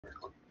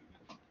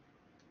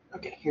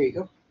Okay, here you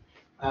go.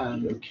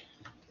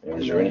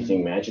 Is there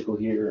anything magical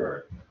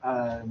here,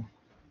 or?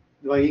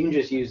 Well, you can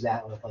just use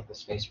that with like the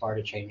space bar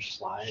to change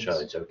slides. Sure,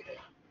 it's okay.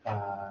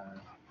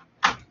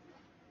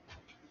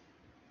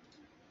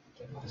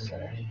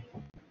 Okay.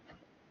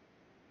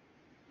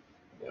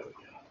 There we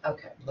go.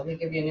 Okay, let me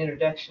give you an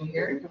introduction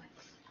here.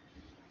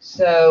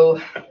 So,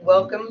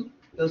 welcome,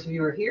 those of you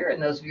who are here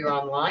and those of you who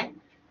are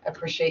online. I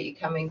appreciate you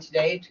coming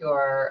today to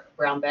our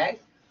brown bag.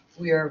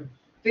 We are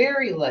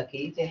very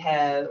lucky to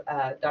have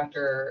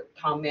Dr.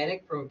 Tom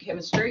Manick from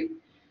chemistry,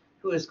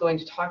 who is going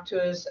to talk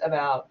to us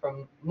about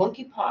from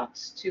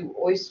monkeypox to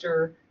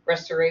oyster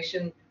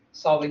restoration,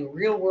 solving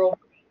real world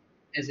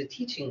as a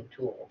teaching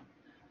tool.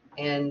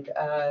 And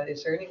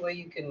is there any way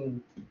you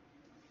can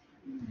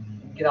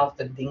get off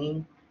the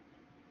dinging?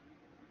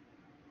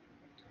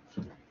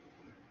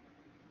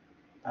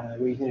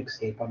 Well, you can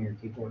escape on your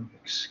keyboard.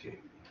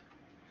 Escape.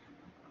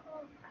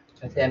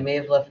 I may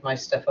have left my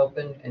stuff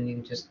open and you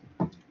can just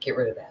get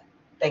rid of that.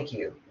 Thank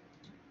you.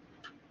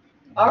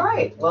 All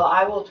right, well,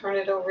 I will turn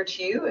it over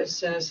to you as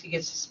soon as he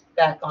gets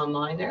back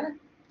online there.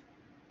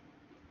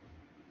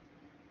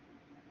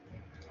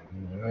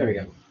 There we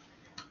go.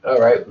 All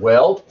right,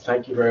 well,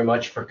 thank you very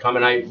much for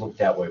coming. I looked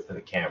that way for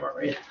the camera,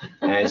 right?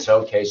 And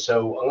so, okay,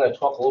 so I'm going to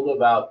talk a little bit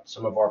about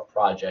some of our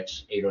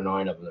projects, 8 or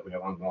 9 of them that we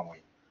have ongoing.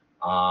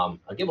 I'll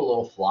give a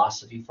little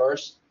philosophy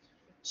first.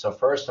 So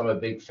first, I'm a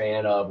big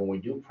fan of when we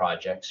do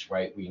projects,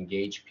 right? We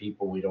engage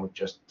people. We don't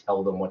just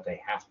tell them what they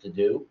have to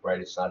do,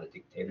 right? It's not a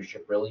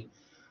dictatorship, really.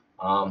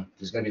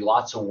 There's going to be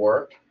lots of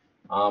work,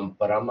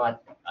 but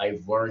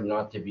I've learned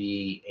not to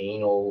be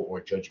anal or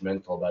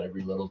judgmental about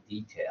every little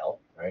detail,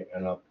 right?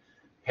 And a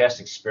past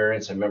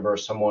experience, I remember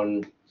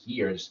someone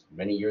here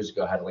many years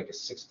ago had like a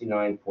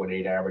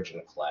 69.8 average in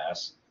a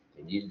class.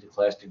 They needed the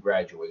class to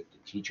graduate. The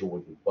teacher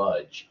wouldn't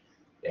budge.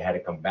 They had to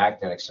come back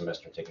the next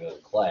semester and take another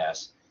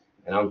class.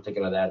 And I'm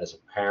thinking of that as a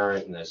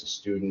parent and as a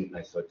student. And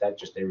I thought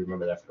they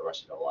remember that for the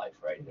rest of their life,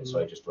 right? Mm-hmm. And so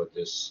I just thought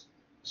this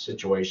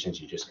situations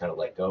you just kind of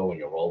let go and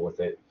you roll with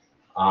it.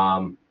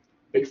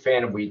 Big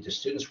fan of the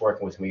students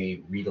working with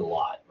me read a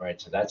lot, right?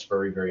 So that's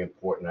very, very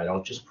important. I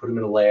don't just put them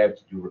in a lab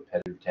to do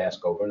repetitive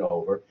tasks over and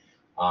over.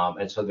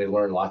 And so they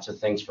learn lots of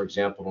things. For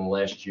example, in the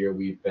last year,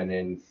 we've been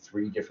in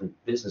 3 different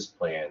business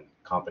plan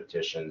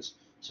competitions.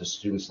 So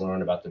students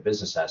learn about the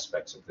business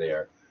aspects of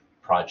their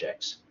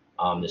projects.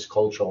 There's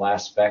cultural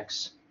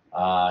aspects,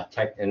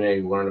 and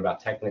they learn about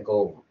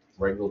technical,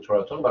 regulatory.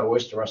 I'm talking about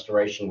oyster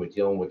restoration. We're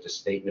dealing with a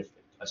state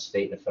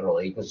and a federal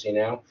agency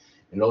now.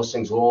 And those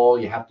things, all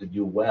you have to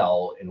do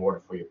well in order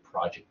for your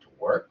project to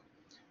work.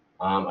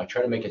 I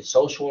try to make it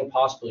social when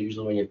possible.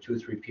 Usually when you have 2 or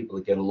 3 people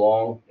that get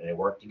along and they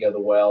work together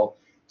well,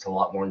 it's a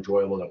lot more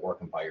enjoyable than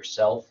working by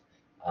yourself.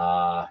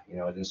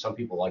 Then some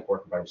people like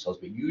working by themselves,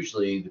 but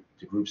usually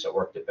the groups that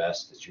work the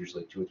best, it's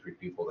usually 2 or 3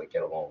 people that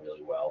get along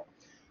really well.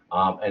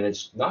 And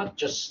it's not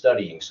just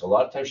studying. So a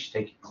lot of times you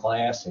take a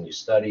class and you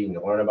study and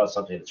you learn about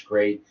something that's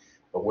great,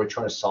 but we're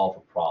trying to solve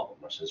a problem.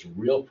 So there's a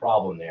real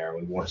problem there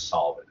and we want to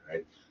solve it,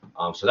 right?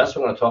 So that's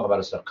what I'm going to talk about,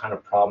 is the kind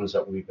of problems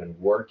that we've been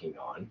working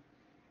on.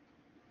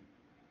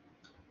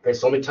 Okay,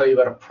 so let me tell you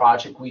about a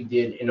project we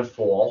did in the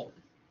fall,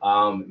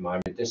 my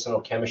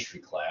medicinal chemistry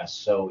class.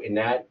 So in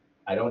that,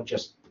 I don't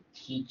just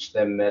teach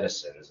them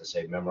medicine, as I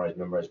say, memorize,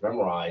 memorize,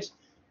 memorize.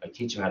 I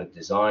teach them how to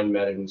design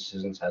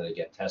medicines, how they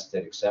get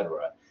tested,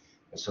 etc.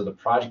 And so the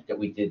project that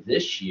we did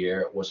this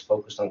year was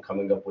focused on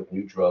coming up with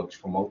new drugs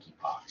for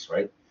monkeypox,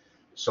 right?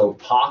 So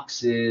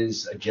pox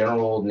is a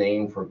general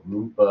name for a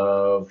group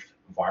of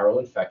viral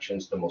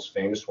infections. The most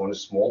famous one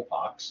is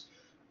smallpox.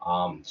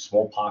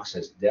 Smallpox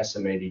has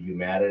decimated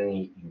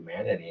humanity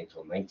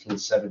until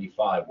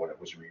 1975, when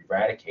it was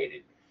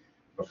eradicated.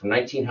 But from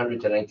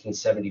 1900 to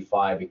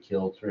 1975, it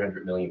killed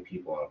 300 million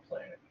people on the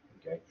planet.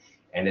 Okay,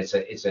 and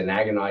it's an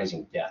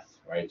agonizing death,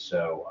 right?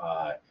 So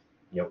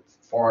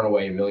far and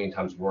away 1,000,000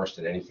 times worse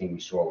than anything we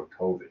saw with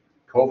COVID.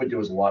 COVID, there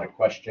was a lot of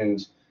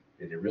questions.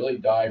 Did they really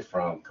die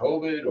from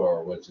COVID,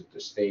 or was it the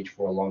stage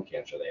 4 lung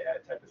cancer they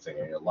had, type of thing?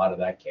 And a lot of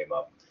that came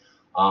up.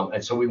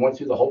 And so we went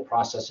through the whole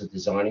process of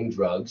designing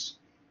drugs,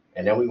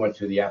 and then we went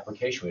through the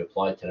application. We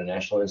applied to the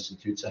National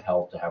Institutes of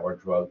Health to have our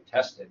drug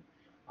tested.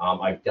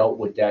 I've dealt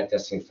with that.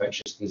 That's the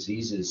infectious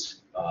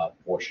diseases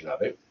portion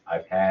of it.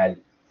 I've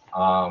had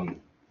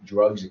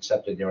drugs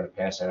accepted there in the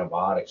past,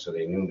 antibiotics, so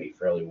they knew me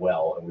fairly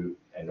well,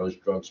 and those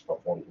drugs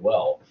performed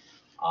well.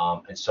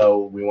 And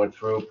so we went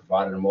through,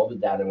 provided them all the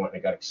data, and they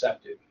got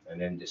accepted.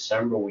 And in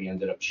December, we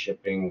ended up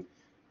shipping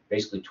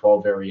basically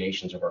 12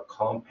 variations of our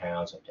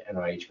compounds up to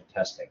NIH for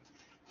testing.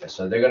 And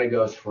so they're going to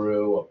go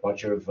through a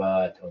bunch of,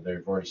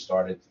 they've already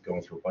started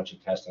going through a bunch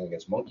of testing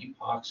against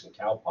monkeypox and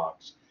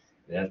cowpox.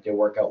 And then if they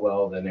work out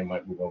well, then they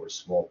might move over to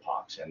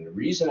smallpox. And the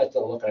reason that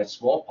they're looking at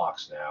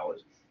smallpox now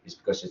is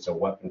because it's a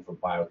weapon for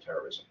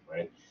bioterrorism,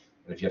 right?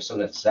 And if you have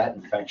something that's that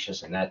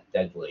infectious and that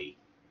deadly,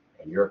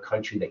 and you're a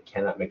country that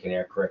cannot make an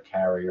aircraft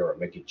carrier or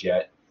make a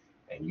jet,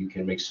 and you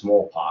can make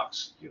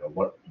smallpox, you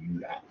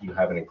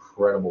have an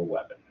incredible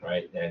weapon,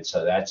 right? And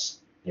so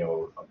that's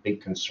a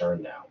big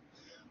concern now.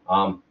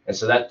 And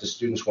so that the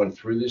students went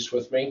through this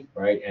with me,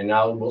 right? And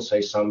now we'll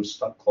say some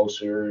stuck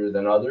closer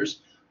than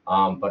others,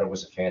 but it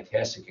was a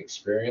fantastic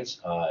experience.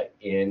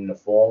 In the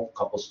fall, a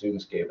couple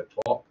students gave a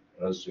talk,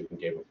 another student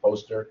gave a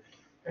poster,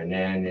 and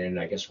then in,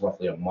 I guess,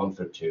 roughly a month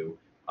or two,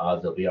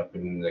 they'll be up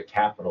in the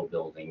Capitol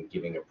building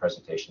giving a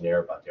presentation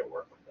there about their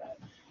work with that.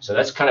 So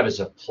that's kind of as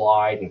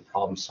applied and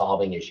problem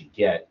solving as you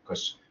get,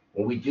 because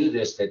when we do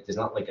this, that there's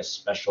not like a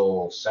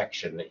special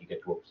section that you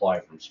get to apply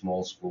from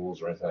small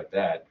schools or anything like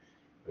that.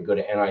 We go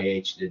to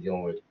NIH, they're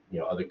dealing with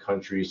other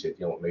countries, they're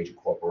dealing with major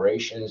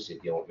corporations, they're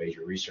dealing with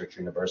major research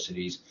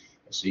universities,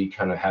 and so you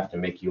kind of have to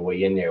make your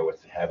way in there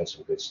with having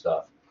some good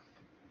stuff.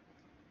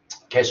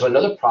 Okay, so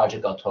another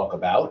project I'll talk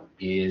about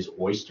is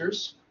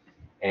oysters,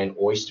 and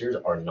oysters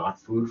are not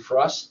food for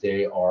us,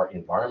 they are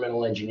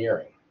environmental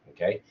engineering,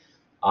 okay?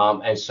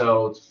 And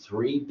so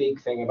three big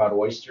thing about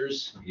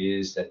oysters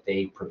is that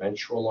they prevent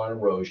shoreline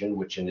erosion,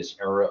 which in this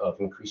era of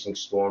increasing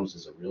storms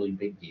is a really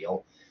big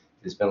deal.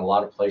 There's been a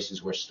lot of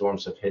places where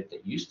storms have hit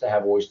that used to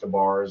have oyster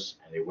bars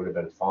and they would have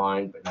been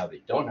fine, but now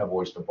they don't have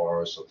oyster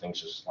bars, so things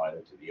just slide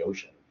into the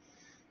ocean.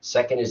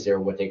 Second is they're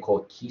what they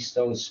call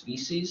keystone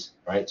species,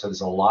 right? So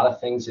there's a lot of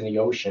things in the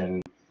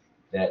ocean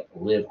that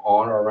live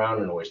on or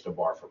around an oyster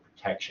bar for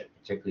protection,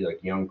 particularly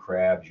like young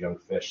crabs, young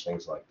fish,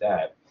 things like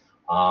that.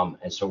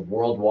 And so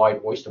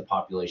worldwide oyster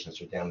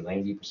populations are down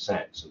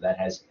 90%. So that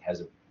has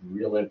a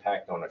real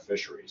impact on our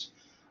fisheries.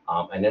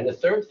 And then the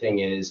third thing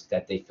is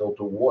that they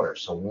filter water.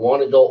 So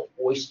one adult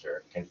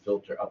oyster can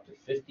filter up to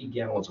 50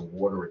 gallons of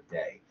water a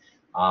day.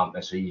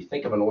 And so you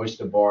think of an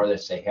oyster bar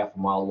that's say half a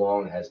mile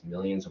long and has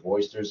millions of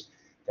oysters.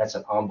 That's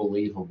an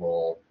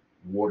unbelievable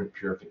water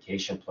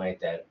purification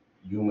plant that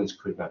humans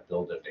could not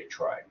build if they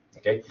tried.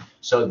 Okay.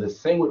 So the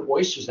thing with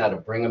oysters now, to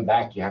bring them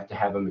back, you have to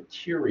have a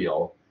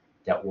material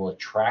that will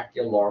attract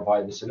their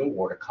larvae that's in the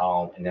water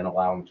column and then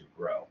allow them to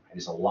grow. And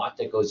there's a lot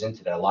that goes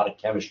into that, a lot of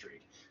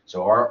chemistry.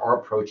 So our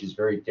approach is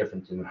very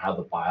different than how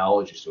the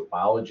biologists do.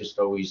 Biologists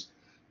always,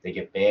 they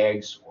get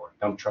bags or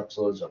dump trucks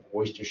loads of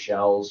oyster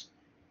shells,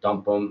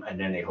 dump them, and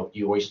then they hope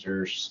the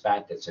oyster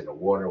spat that's in the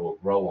water will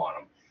grow on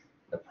them.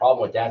 The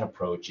problem with that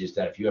approach is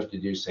that if you have to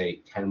do,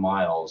 say, 10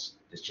 miles,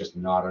 there's just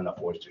not enough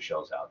oyster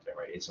shells out there,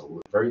 right? It's a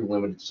very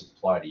limited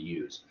supply to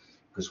use.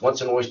 Because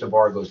once an oyster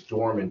bar goes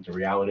dormant, the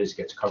reality is it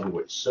gets covered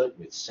with soot,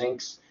 with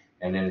sinks,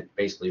 and then it's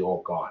basically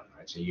all gone,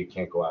 right? So you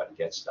can't go out and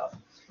get stuff.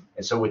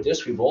 And so with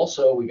this, we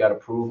got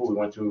approval. We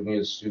went through,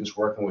 the students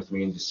working with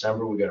me in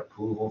December, we got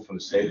approval from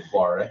the state of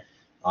Florida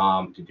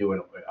to do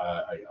an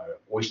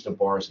oyster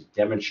bar as a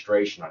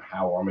demonstration on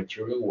how our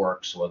material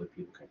works so other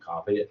people can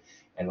copy it.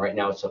 And right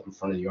now it's up in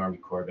front of the Army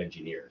Corps of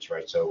Engineers,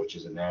 right? So which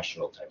is a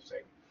national type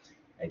thing.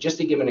 And just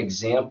to give an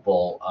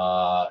example,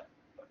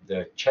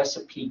 the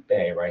Chesapeake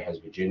Bay, right, has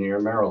Virginia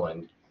and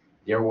Maryland.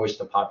 Their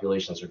oyster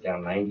populations are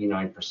down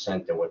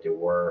 99% than what they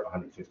were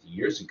 150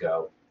 years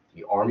ago.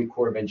 The Army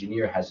Corps of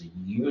Engineers has a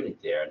unit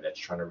there that's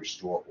trying to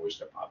restore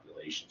oyster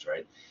populations,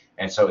 right?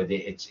 And so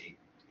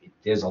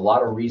there's a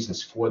lot of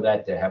reasons for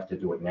that that have to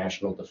do with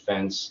national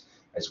defense,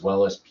 as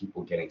well as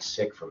people getting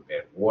sick from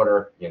bad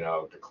water,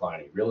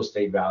 declining real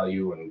estate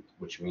value, and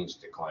which means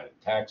declining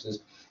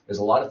taxes. There's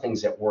a lot of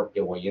things that work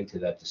their way into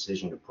that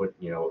decision to put,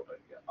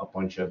 a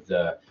bunch of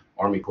the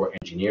Army Corps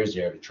engineers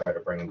there to try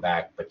to bring them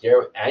back. But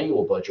their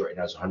annual budget right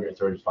now is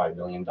 $135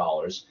 million.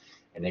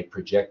 And they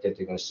project that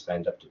they're going to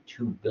spend up to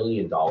 $2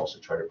 billion to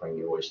try to bring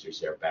the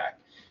oysters there back.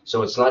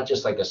 So it's not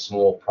just like a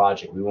small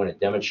project. We want to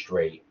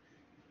demonstrate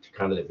to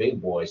kind of the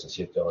big boys and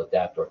see if they'll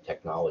adapt our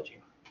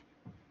technology.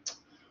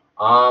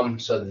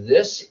 So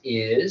this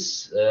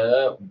is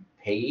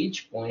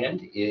Paige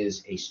Bland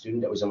is a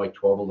student that was in my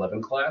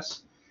 12-11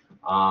 class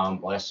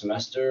last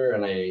semester,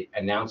 and I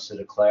announced to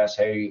the class,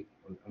 hey,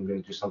 I'm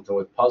going to do something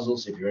with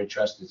puzzles. If you're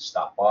interested,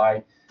 stop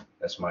by.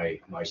 That's my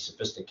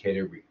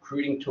sophisticated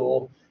recruiting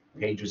tool.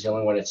 Paige was the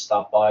only one that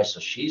stopped by, so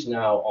she's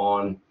now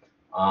on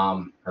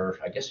her,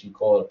 I guess you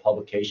call it a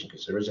publication,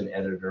 because there is an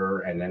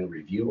editor and then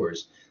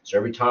reviewers. So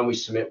every time we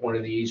submit one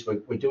of these,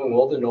 we're doing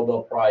all the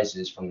Nobel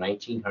Prizes from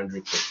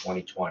 1900 to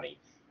 2020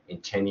 in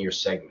 10-year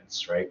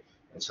segments, right?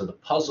 And so the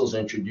puzzles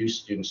introduce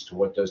students to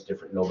what those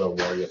different Nobel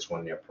laureates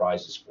won their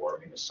prizes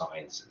for in the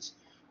sciences.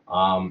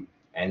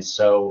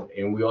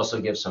 And we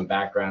also give some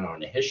background on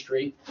the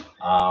history.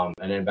 And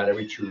then about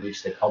every 2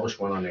 weeks, they publish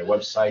one on their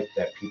website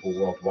that people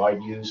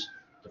worldwide use.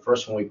 The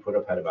first one we put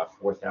up had about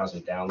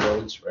 4,000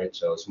 downloads, right?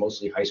 So it's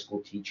mostly high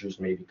school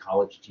teachers, maybe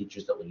college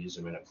teachers that will use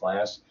them in a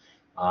class.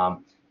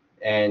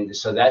 And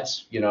so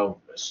that's,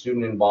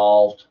 student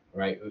involved,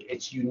 right?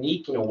 It's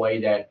unique in a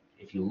way that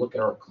if you look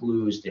at our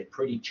clues, they're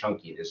pretty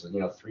chunky. There's,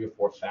 3 or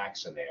 4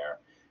 facts in there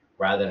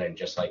rather than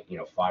just like,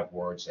 5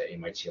 words that you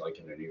might see like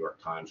in the New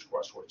York Times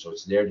crossword. So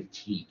it's there to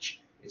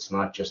teach. It's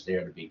not just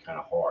there to be kind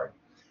of hard.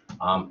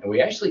 And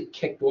we actually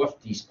kicked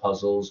off these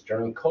puzzles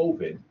during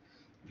COVID.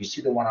 If you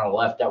see the one on the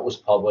left, that was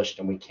published,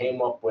 and we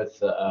came up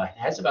with, it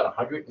has about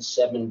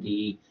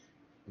 170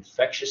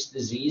 infectious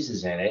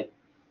diseases in it.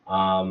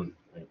 A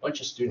bunch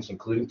of students,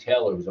 including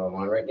Taylor, who's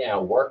online right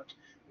now, worked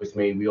with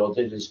me. We all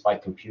did this by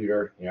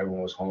computer.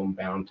 Everyone was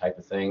homebound type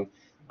of thing.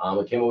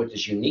 We came up with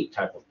this unique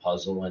type of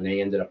puzzle, and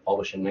they ended up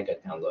publishing, and they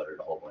got downloaded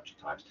a whole bunch of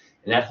times.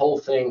 And that whole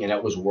thing, and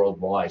that was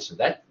worldwide. So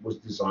that was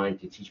designed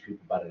to teach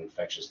people about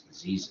infectious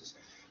diseases.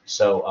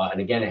 So,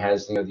 and again, it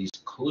has these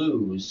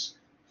clues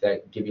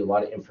that give you a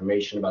lot of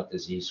information about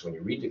disease. So when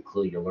you read the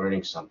clue, you're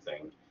learning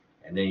something,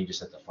 and then you just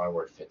have to find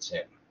where it fits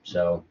in.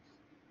 So,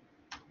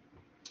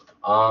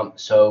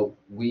 so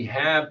we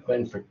have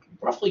been for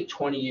roughly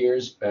 20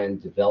 years been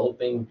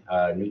developing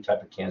a new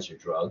type of cancer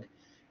drug.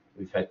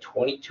 We've had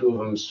 22 of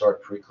them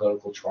start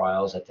preclinical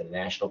trials at the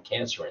National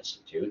Cancer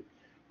Institute,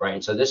 right?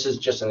 And so this is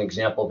just an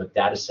example of a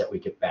data set we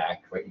get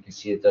back, right? You can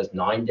see it does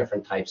 9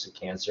 different types of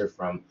cancer,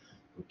 from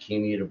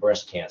leukemia to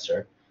breast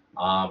cancer.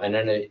 And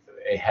then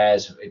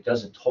it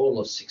does a total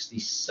of 60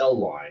 cell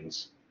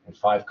lines and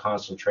 5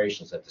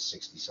 concentrations at the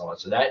 60 cell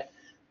lines. So that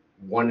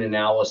one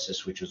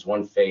analysis, which was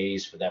one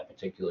phase for that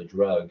particular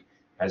drug,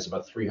 has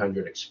about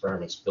 300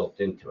 experiments built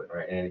into it,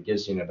 right? And it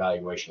gives you an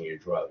evaluation of your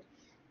drug.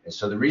 And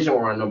so the reason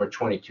we're on number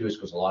 22 is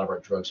because a lot of our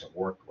drugs have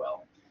worked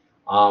well.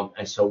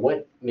 And so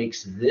what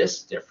makes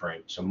this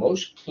different? So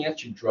most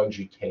cancer drugs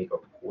you take are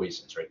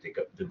poisons, right?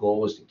 The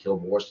goal is to kill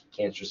more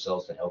cancer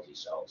cells than healthy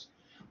cells.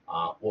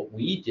 What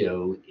we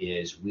do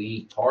is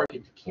we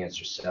target the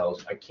cancer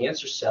cells. A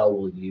cancer cell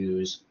will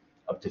use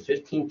up to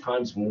 15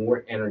 times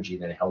more energy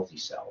than a healthy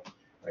cell,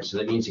 right? So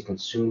that means it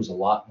consumes a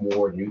lot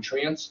more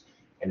nutrients,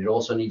 and it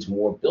also needs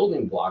more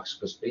building blocks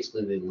because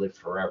basically they live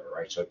forever,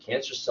 right? So a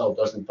cancer cell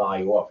doesn't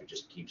die off. It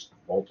just keeps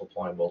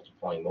multiplying,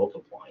 multiplying,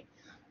 multiplying,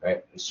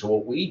 right? And so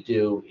what we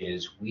do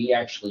is we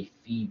actually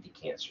feed the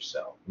cancer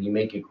cell. We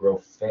make it grow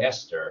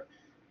faster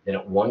than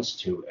it wants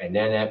to, and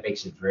then that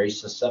makes it very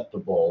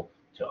susceptible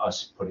to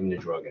us putting the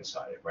drug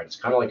inside it, right? It's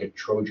kind of like a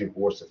Trojan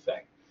horse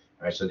effect,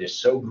 right? So they're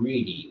so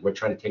greedy, we're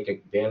trying to take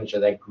advantage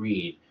of that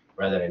greed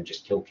rather than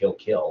just kill, kill,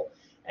 kill.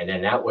 And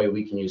then that way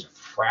we can use a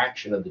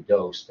fraction of the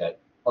dose that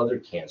other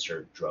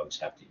cancer drugs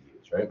have to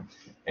use, right?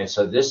 And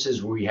so this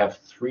is where we have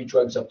 3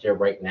 drugs up there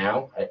right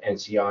now at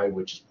NCI,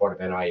 which is part of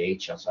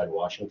NIH outside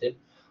Washington.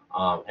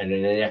 And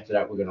then after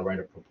that, we're going to write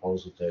a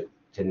proposal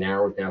to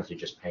narrow it down to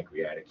just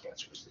pancreatic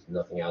cancer, because there's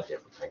nothing out there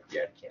for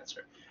pancreatic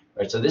cancer,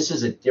 right? So this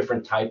is a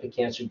different type of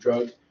cancer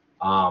drug,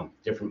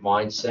 different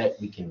mindset.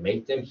 We can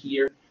make them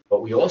here,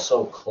 but we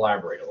also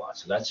collaborate a lot.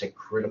 So that's a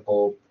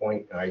critical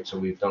point, right? So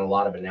we've done a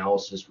lot of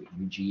analysis with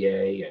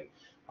UGA and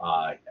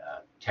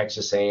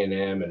Texas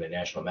A&M and the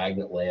National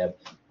Magnet Lab.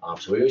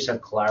 So we always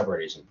have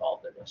collaborators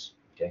involved in this,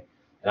 okay?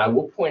 And I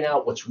will point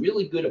out what's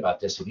really good about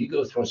this. If you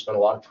go through and spend a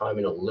lot of time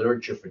in the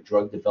literature for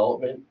drug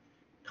development,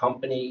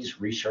 companies,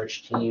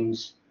 research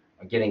teams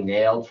are getting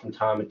nailed from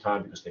time to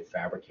time because they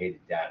fabricated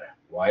data.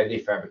 Why are they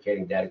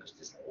fabricating data? Because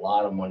there's a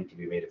lot of money to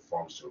be made at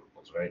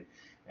pharmaceuticals, right?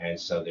 And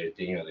so they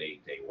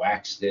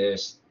wax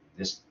this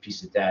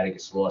piece of data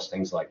gets lost,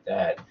 things like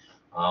that.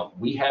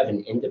 We have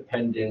an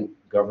independent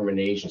government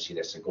agency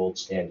that's the gold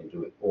standard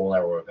doing all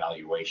our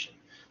evaluation.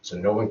 So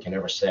no one can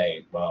ever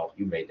say, well,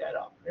 you made that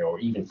up, or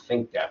even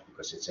think that,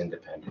 because it's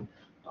independent.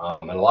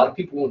 And a lot of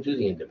people won't do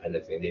the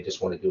independent thing. They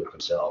just want to do it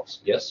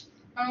themselves. Yes?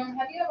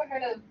 Have you ever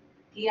heard of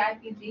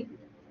DIPG?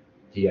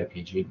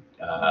 DIPG?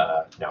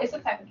 No. It's a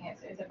type of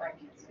cancer. It's a brain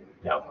cancer.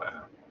 No.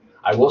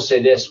 I will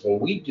say this, when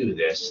we do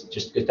this,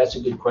 just because that's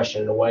a good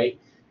question in a way.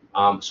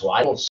 So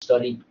I don't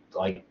study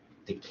like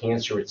the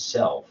cancer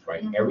itself,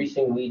 right? Mm-hmm.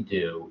 Everything we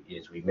do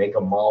is we make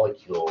a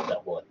molecule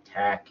that will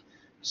attack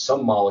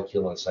some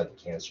molecule inside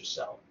the cancer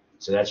cell.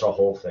 So that's our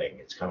whole thing.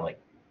 It's kind of like,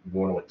 we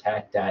want to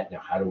attack that. Now,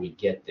 how do we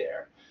get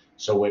there?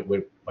 So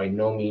we're by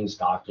no means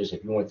doctors.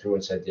 If you went through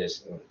and said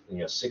there's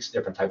 6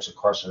 different types of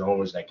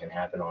carcinomas that can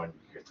happen on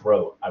your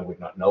throat, I would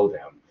not know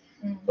them.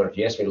 Mm-hmm. But if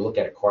you ask me to look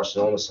at a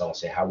carcinoma cell and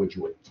say, how would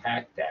you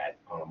attack that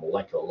on a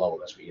molecular level,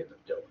 that's what you end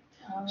up doing.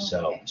 Oh,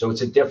 okay. So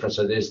it's a difference.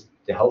 So there's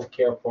the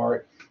healthcare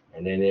part,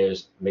 and then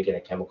there's making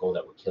a chemical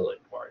that would kill it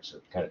part.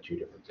 So kind of 2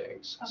 different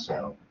things. Okay.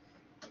 So,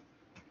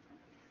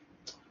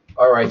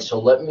 all right. So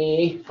let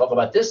me talk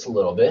about this a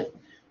little bit.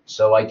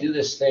 So I do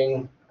this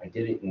thing. I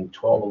did it in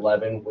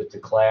 1211 with the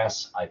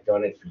class. I've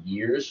done it for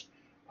years.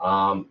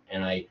 And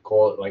I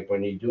call it, like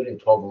when you do it in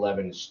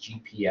 1211, it's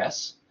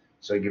GPS.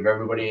 So I give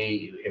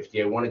everybody, if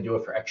they want to do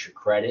it for extra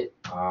credit,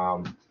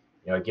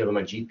 I give them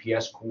a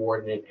GPS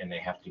coordinate, and they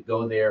have to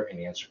go there and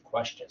answer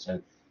questions.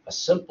 And a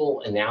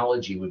simple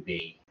analogy would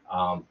be,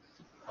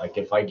 like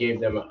if I gave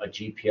them a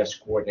GPS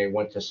coordinate,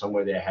 went to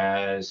somewhere that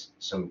has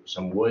some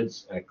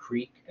woods and a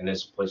creek, and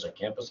there's a place on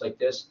campus like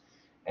this.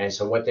 And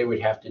so what they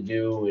would have to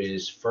do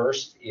is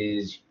first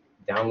is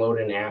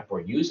download an app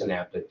or use an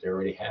app that they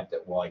already have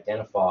that will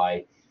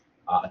identify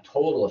a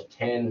total of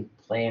 10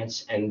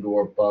 plants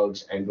and/or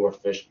bugs and/or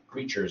fish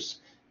creatures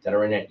that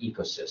are in that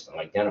ecosystem,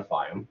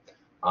 identify them.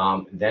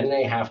 Then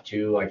they have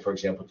to, like for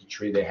example, the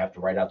tree, they have to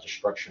write out the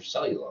structure of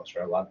cellulose,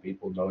 right? A lot of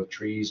people know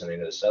trees and they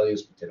know the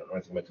cellulose, but they don't know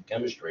anything about the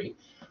chemistry.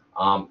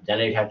 Then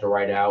they'd have to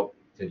write out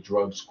the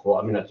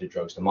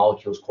the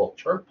molecules called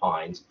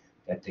terpenes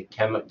that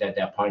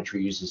that pine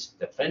tree uses to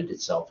defend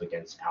itself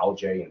against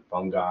algae and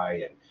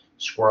fungi and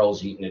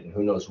squirrels eating it and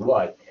who knows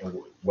what, and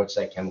what's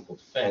that chemical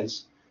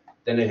defense.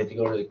 then they'd have to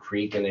go to the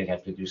creek and they'd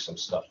have to do some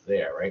stuff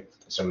there, right?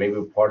 So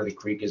maybe part of the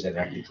creek is they'd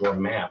have to draw a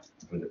map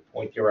from the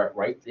point you're at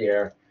right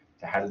there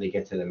to how do they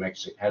get to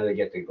how do they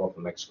get to the Gulf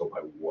of Mexico by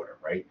water,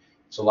 right?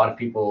 So a lot of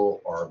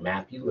people are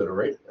map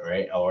illiterate,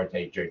 right? Or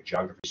their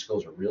geography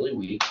skills are really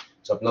weak.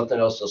 So if nothing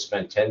else, they'll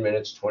spend 10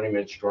 minutes, 20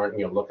 minutes drawing,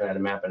 looking at a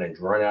map and then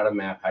drawing out a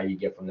map how you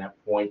get from that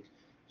point,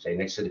 say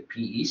next to the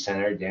PE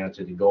Center, down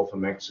to the Gulf of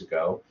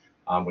Mexico,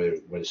 where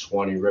the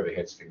Swanee River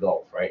hits the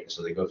Gulf, right?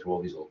 So they go through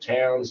all these little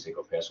towns, they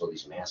go past all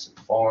these massive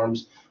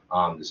farms.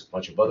 There's a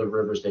bunch of other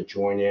rivers that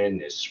join in.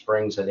 There's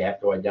springs that they have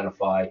to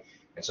identify.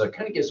 And so it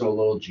kind of gives them a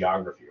little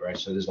geography, right?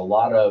 So there's a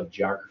lot of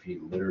geography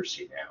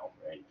literacy now,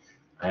 right?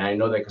 And I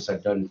know that because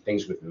I've done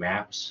things with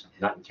maps,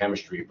 not in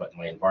chemistry, but in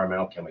my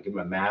environmental chem. I give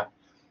them a map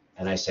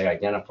and I say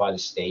identify the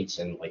states,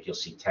 and like you'll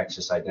see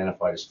Texas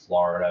identified as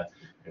Florida,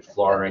 and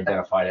Florida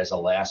identified as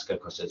Alaska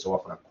because it's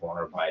off in a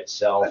corner by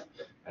itself.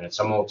 And then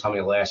someone will tell me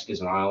Alaska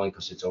is an island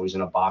because it's always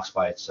in a box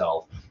by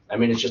itself. I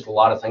mean, it's just a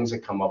lot of things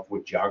that come up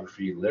with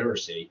geography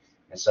literacy.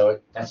 And so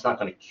that's not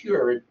going to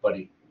cure it, but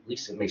at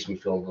least it makes me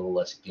feel a little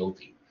less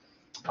guilty.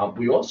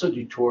 We also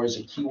do tours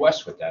at Key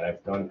West with that.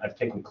 I've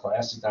taken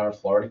classes down at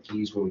Florida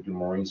Keys where we do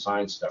marine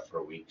science stuff for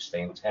a week,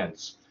 stay in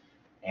tents.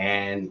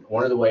 And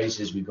one of the ways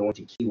is we go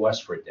into Key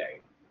West for a day.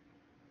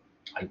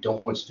 I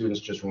don't want students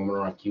just roaming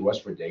around Key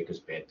West for a day because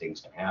bad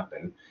things can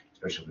happen,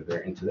 especially if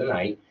they're into the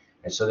night.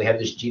 And so they have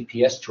this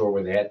GPS tour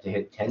where they have to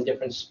hit 10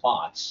 different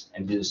spots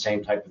and do the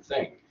same type of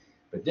thing.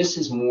 But this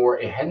is more,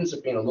 it ends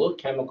up being a little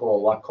chemical,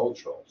 a lot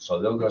cultural. So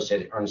they'll go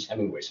say to Ernest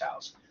Hemingway's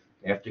house.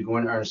 They have to go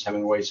into Ernest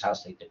Hemingway's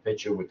house, take the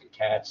picture with the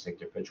cats, take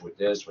their picture with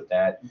this, with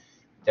that.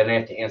 Then they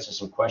have to answer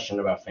some question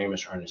about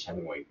famous Ernest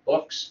Hemingway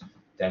books.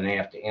 Then they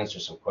have to answer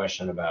some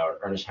question about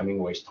Ernest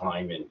Hemingway's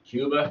time in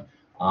Cuba.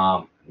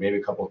 Maybe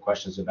a couple of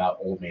questions about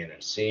Old Man and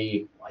the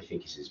Sea. I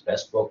think it's his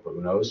best book, but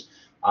who knows?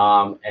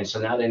 And so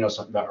now they know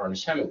something about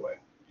Ernest Hemingway.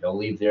 They'll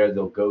leave there.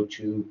 They'll go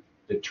to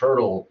the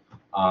turtle.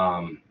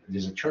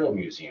 There's a turtle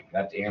museum. They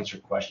have to answer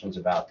questions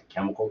about the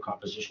chemical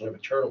composition of a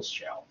turtle's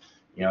shell.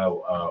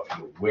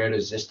 Where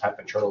does this type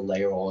of turtle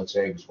lay all its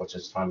eggs? What's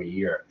its time of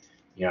year?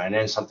 And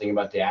then something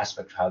about the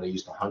aspect of how they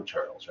used to hunt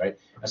turtles, right?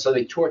 And so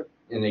they tour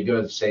and they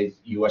go to say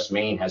U.S.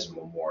 Maine has a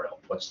memorial.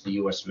 What's the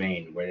U.S.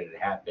 Maine? Where did it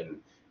happen?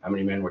 How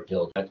many men were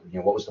killed?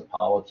 What was the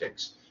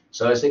politics?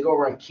 So as they go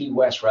around Key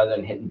West, rather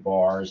than hitting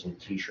bars and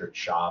T-shirt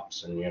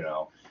shops and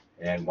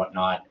and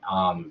whatnot,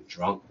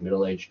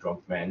 middle-aged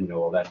drunk men,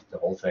 all that, the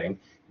whole thing.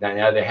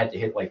 Now they had to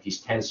hit like these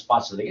 10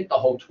 spots, so they get the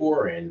whole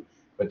tour in,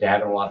 but they're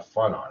having a lot of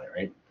fun on it,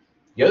 right?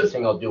 The other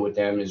thing I'll do with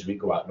them is we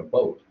go out in a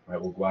boat,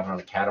 right? We'll go out on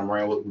a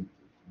catamaran.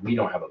 We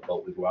don't have a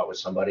boat. We go out with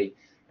somebody,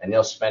 and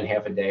they'll spend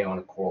half a day on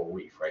a coral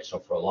reef, right? So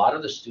for a lot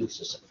of the students,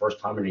 it's the first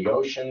time in the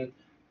ocean,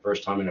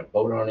 first time in a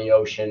boat on the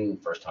ocean,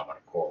 first time on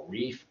a coral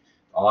reef.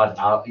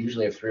 I'll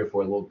usually have 3 or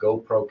 4 little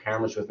GoPro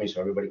cameras with me so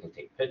everybody can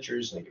take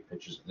pictures, and they get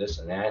pictures of this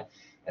and that.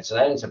 And so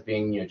that ends up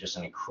being just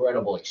an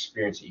incredible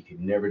experience that you could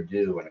never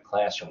do in a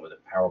classroom with a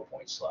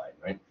PowerPoint slide,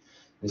 right?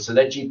 And so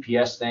that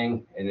GPS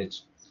thing, and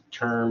its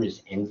term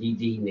is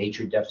NDD,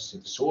 Nature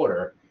Deficit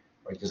Disorder,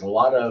 right? There's a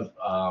lot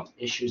of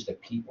issues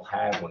that people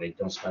have when they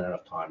don't spend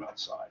enough time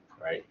outside,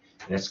 right?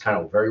 And it's kind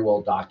of very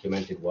well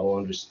documented, well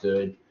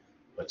understood,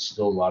 but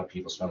still a lot of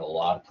people spend a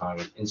lot of time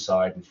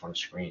inside in front of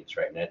screens,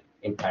 right? And that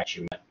impacts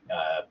you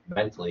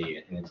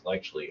mentally and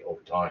intellectually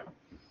over time.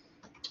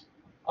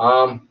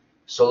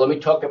 So let me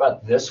talk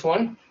about this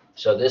one.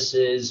 So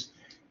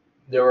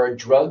there are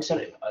drugs in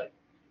it.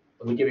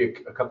 Let me give you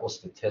a couple of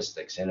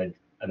statistics. In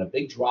a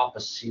big drop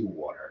of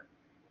seawater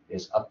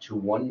is up to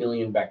 1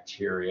 million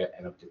bacteria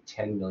and up to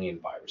 10 million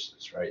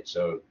viruses, right?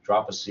 So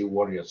drop of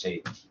seawater, you'll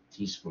say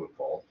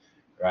teaspoonful,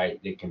 right?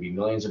 There can be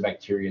millions of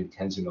bacteria and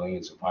tens of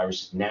millions of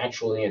viruses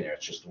naturally in there.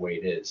 It's just the way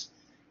it is.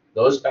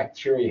 Those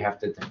bacteria have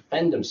to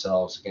defend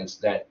themselves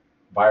against that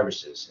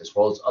viruses as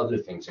well as other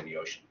things in the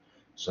ocean.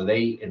 So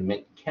they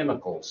emit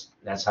chemicals.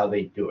 That's how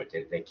they do it.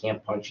 They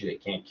can't punch you. They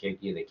can't kick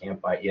you. They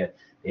can't bite you.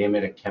 They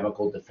emit a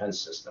chemical defense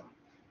system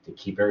to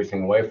keep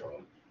everything away from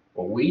them.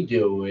 What we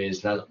do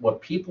is, now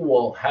what people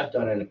will have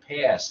done in the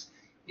past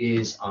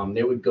is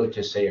they would go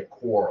to, say, a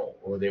coral,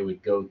 or they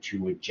would go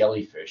to a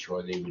jellyfish,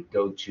 or they would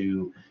go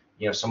to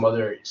some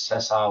other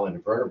sessile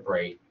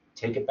invertebrate,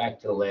 take it back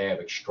to the lab,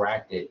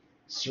 extract it,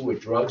 see what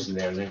drugs are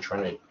there, and then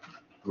trying to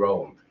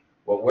grow them.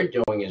 What we're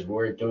doing is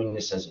we're doing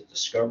this as a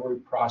discovery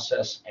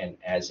process and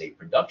as a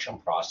production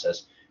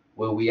process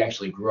where we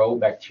actually grow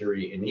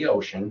bacteria in the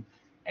ocean,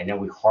 and then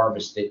we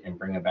harvest it and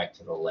bring it back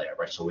to the lab,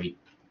 right? So we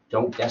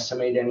don't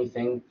decimate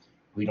anything.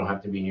 We don't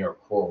have to be near a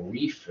coral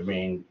reef. I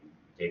mean,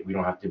 we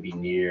don't have to be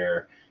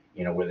near,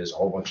 where there's a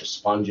whole bunch of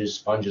sponges.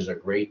 Sponges are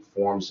great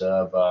forms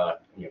of,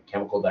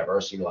 chemical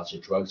diversity, lots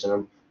of drugs in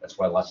them. That's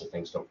why lots of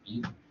things don't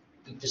eat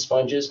the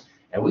sponges.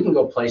 And we can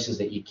go places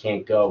that you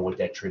can't go with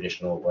that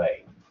traditional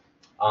way.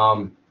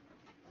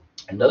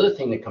 Another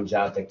thing that comes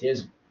out, that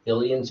there's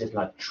billions, if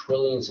not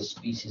trillions, of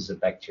species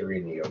of bacteria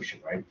in the ocean,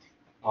 right?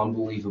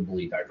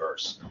 Unbelievably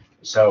diverse.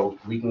 So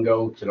we can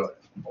go to the,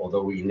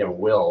 although we never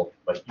will,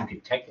 but you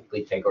could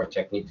technically take our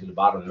technique to the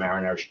bottom of the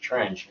Mariner's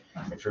Trench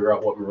and figure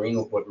out what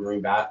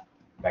marine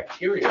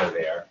bacteria are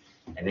there,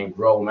 and then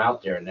grow them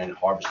out there and then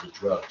harvest the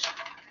drugs.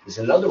 There's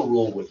another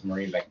rule with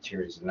marine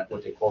bacteria, and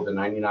what they call the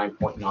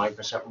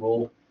 99.9%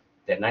 rule,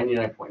 that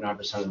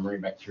 99.9% of the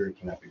marine bacteria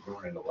cannot be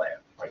grown in the lab,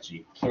 right? So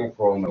you can't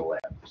grow them in the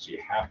lab, so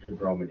you have to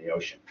grow them in the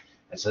ocean.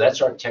 And so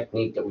that's our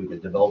technique that we've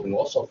been developing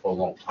also for a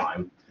long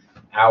time.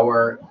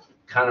 Our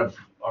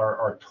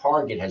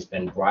target has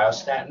been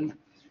bryostatin.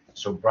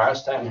 So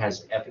bryostatin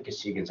has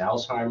efficacy against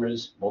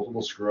Alzheimer's,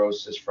 multiple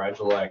sclerosis,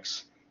 Fragile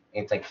X,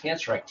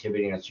 anti-cancer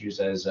activity, and it's used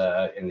as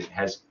and it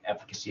has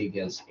efficacy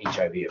against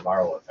HIV, a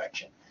viral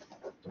infection.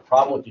 The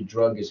problem with the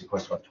drug is it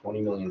costs about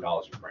 $20 million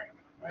a gram,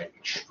 right?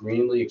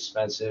 Extremely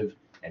expensive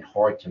and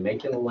hard to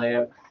make in the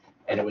lab.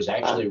 And it was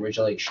actually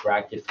originally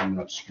extracted from an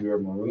obscure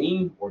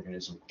marine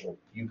organism called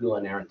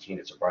Bugula narentina.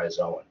 It's a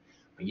bryozoan.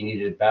 But you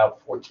needed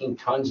about 14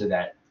 tons of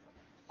that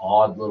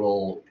odd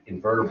little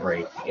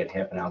invertebrate to get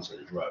half an ounce of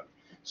the drug.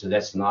 So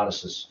that's not a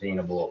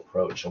sustainable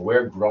approach. So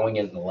we're growing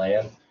it in the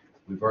lab.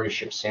 We've already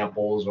shipped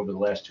samples over the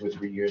last 2 or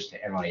 3 years to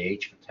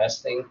NIH for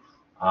testing.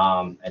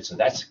 And so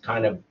that's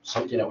kind of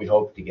something that we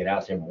hope to get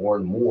out there more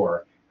and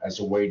more as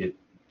a way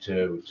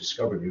to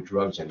discover new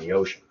drugs in the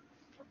ocean.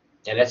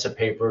 And that's a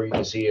paper. You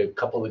can see a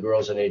couple of the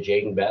girls in there,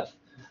 Jade and Beth.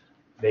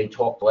 They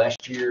talked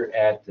last year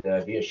at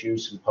the VSU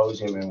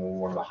symposium and were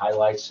one of the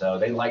highlights. So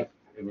they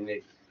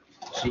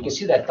so you can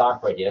see that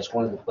dock right there. That's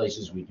one of the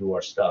places we do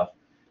our stuff,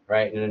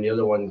 right? And then the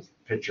other one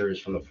picture is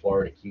from the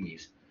Florida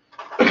Keys.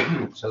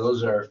 So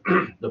those are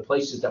the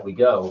places that we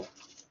go.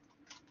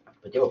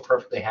 But they were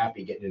perfectly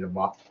happy getting in a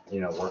muck,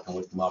 working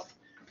with muck.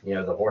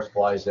 The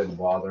horseflies didn't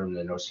bother them,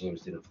 the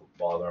no-seams didn't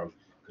bother them.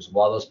 Because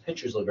while those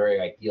pictures look very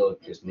ideal,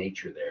 there's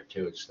nature there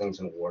too. It's things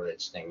in the water that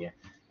sting you.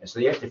 And so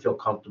you have to feel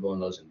comfortable in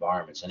those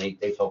environments. And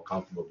they felt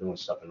comfortable doing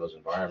stuff in those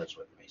environments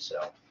with me. So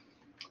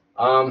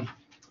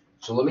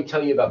let me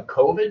tell you about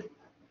COVID.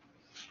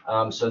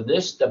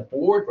 The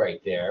board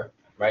right there,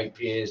 right,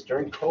 is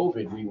during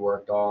COVID, we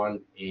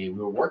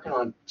were working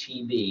on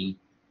TB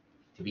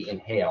to be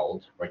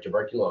inhaled, right,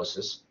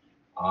 tuberculosis.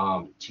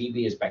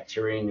 TB is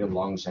bacteria in your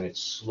lungs, and it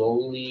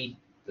slowly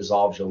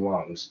dissolves your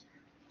lungs.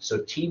 So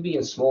TB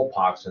and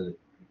smallpox are the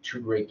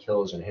two great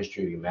killers in the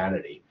history of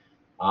humanity.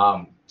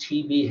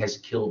 TB has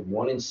killed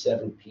 1 in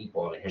 7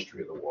 people in the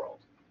history of the world.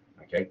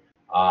 Okay,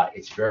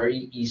 it's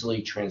very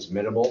easily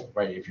transmittable,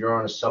 right? If you're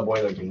on a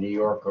subway like in New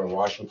York or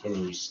Washington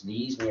and you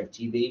sneeze and you have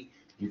TB,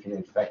 you can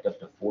infect up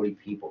to 40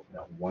 people from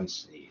that one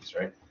sneeze,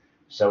 right?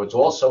 So it's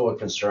also a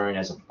concern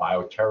as a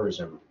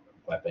bioterrorism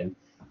weapon.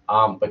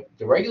 But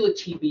the regular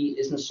TB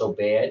isn't so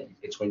bad.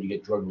 It's when you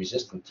get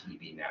drug-resistant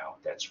TB now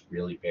that's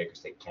really bad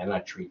because they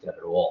cannot treat that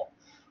at all.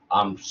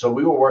 So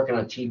we were working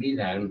on TB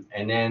then,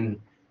 and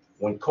then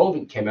when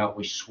COVID came out,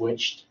 we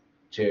switched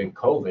to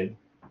COVID.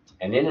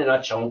 And in a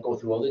nutshell, I won't go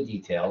through all the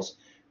details,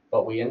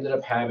 but we ended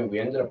up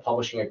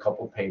publishing a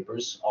couple of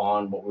papers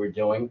on what we were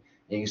doing. And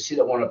you can see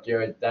that one up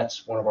there.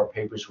 That's one of our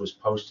papers was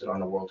posted on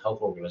the World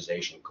Health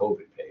Organization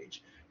COVID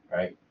page,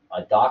 right?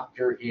 A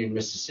doctor in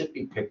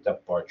Mississippi picked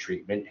up our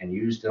treatment and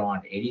used it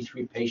on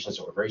 83 patients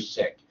that were very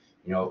sick,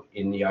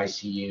 in the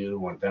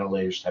ICU, on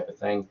ventilators type of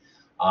thing.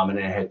 And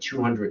it had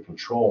 200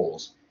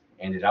 controls,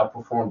 and it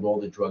outperformed all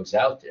the drugs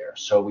out there.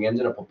 So we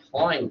ended up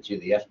applying to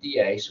the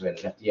FDA. So we had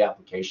an FDA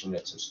application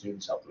that some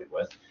students helped me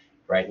with,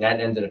 right? And that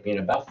ended up being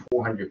about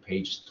 400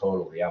 pages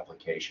total, the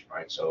application,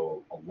 right?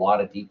 So a lot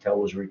of detail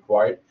was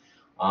required.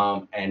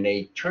 And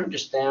they turned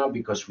us down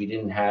because we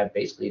didn't have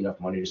basically enough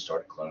money to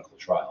start a clinical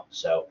trial.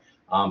 So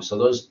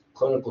those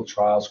clinical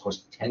trials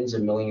cost tens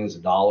of millions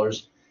of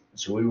dollars.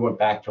 So we went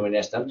back to them and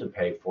asked them to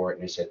pay for it,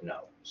 and they said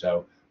no.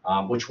 So,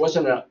 which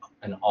wasn't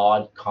an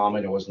odd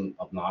comment. It wasn't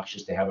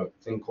obnoxious. They have a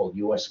thing called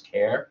U.S.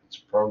 Care. It's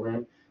a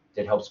program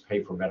that helps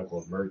pay for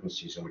medical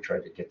emergencies, and we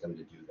tried to get them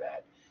to do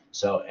that.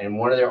 So, and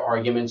one of their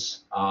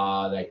arguments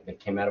that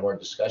came out of our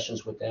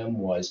discussions with them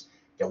was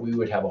that we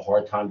would have a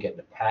hard time getting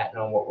a patent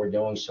on what we're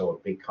doing, so a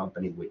big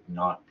company would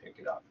not pick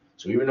it up.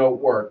 So even though it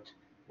worked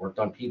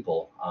on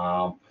people,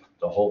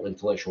 the whole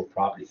intellectual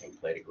property thing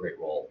played a great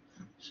role.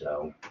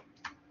 So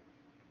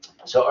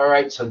all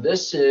right, so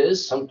this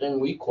is something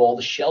we call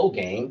the shell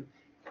game.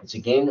 It's a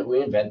game that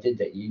we invented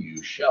that you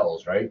use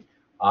shells, right?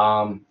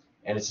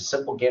 And it's a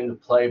simple game to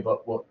play,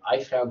 but what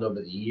I found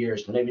over the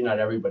years, maybe not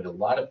everybody, a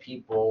lot of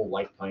people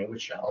like playing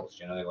with shells.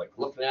 They like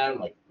looking at them,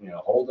 like,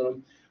 holding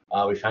them.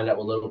 We found out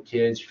with little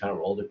kids, we found out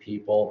with older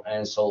people.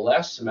 And so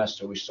last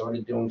semester, we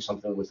started doing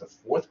something with a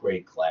 4th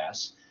grade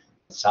class,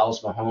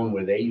 Salis Mahone,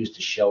 where they used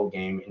a shell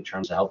game in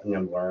terms of helping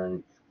them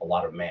learn a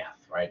lot of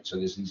math, right? So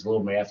there's these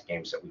little math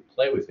games that we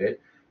play with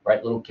it,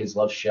 right? Little kids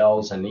love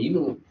shells. And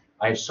even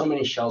I have so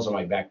many shells on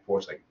my back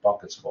porch, like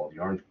buckets full, the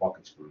orange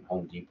buckets from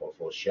Home Depot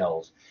full of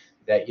shells,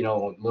 that,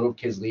 when little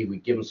kids leave, we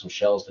give them some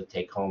shells to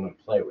take home and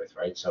play with,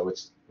 right? So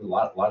it's a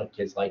lot of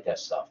kids like that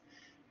stuff.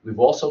 We've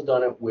also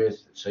done it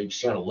with, so you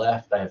see on the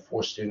left, I have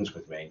 4 students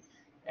with me,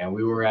 and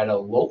we were at a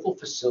local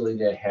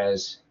facility that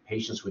has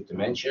patients with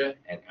dementia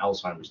and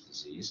Alzheimer's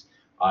disease.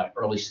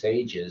 early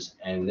stages,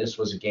 and this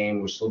was a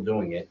game, we're still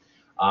doing it.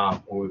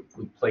 We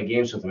play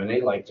games with them, and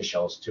they like the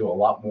shells too, a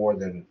lot more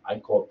than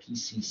I'd call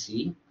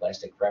PCC,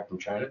 plastic crap from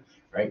China,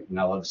 right? You're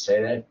not allowed to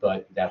say that,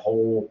 but that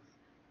whole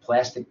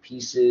plastic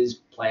pieces,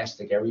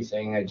 plastic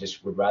everything, I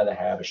just would rather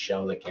have a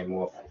shell that came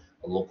off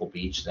a local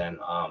beach than,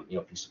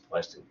 a piece of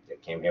plastic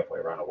that came halfway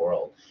around the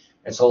world.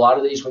 And so a lot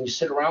of these, when you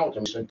sit around with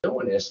them, you start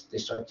doing this, they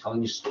start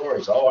telling you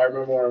stories. Oh, I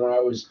remember when I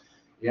was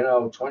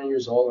 20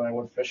 years old and I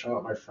went fishing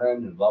with my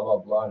friend and blah, blah,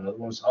 blah. And other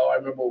ones, oh, I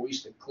remember we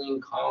used to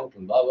clean conch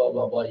and blah, blah,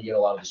 blah, blah. You get a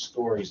lot of the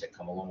stories that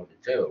come along with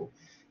it too.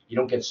 You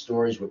don't get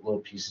stories with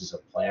little pieces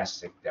of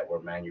plastic that were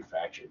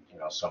manufactured,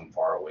 some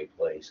faraway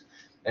place.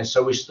 And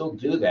so we still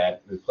do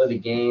that. We play the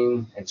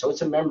game. And so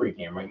it's a memory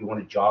game, right? You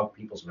want to jog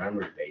people's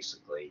memory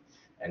basically.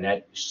 And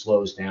that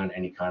slows down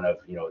any kind of,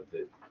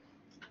 the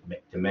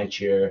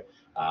dementia,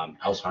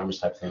 Alzheimer's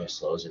type thing. It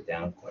slows it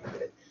down quite a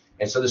bit.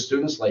 And so the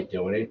students like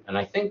doing it. And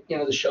I think,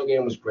 the show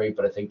game was great,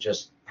 but I think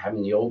just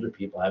having the older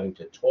people having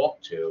to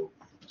talk to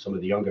some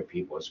of the younger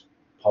people is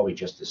probably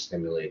just as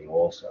stimulating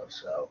also.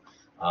 So,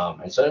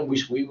 and so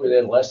we were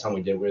there the last time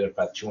we were there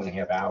about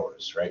 2.5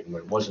 hours, right? And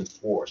it wasn't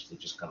forced, it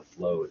just kind of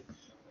flowed.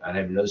 And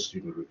I have another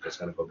student group that's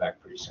going to go back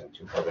pretty soon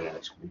too, probably in the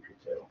next week or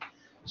two.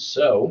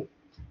 So,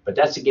 but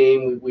that's a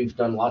game. We've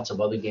done lots of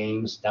other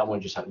games. That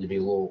one just happened to be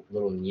a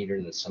little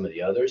neater than some of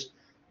the others.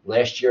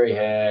 Last year, I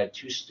had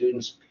 2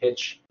 students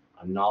pitch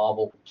a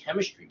novel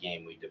chemistry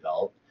game we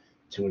developed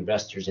to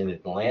investors in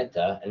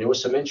Atlanta, and there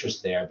was some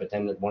interest there. But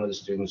then one of the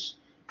students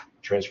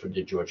transferred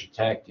to Georgia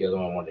Tech. The other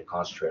one wanted to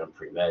concentrate on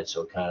pre-med,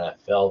 so it kind of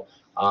fell.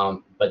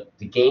 But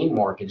the game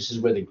market, this is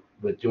where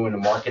with doing the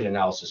market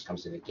analysis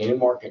comes in. The game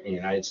market in the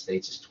United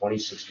States is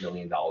 $26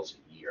 million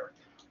a year.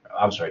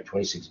 I'm sorry,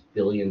 $26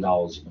 billion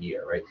a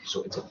year, right?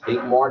 So it's a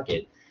big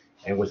market.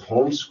 And with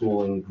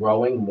homeschooling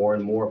growing more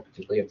and more,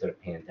 particularly after the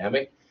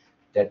pandemic,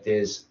 that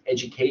there's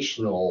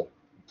educational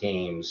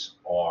games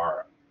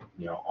are,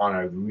 on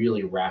a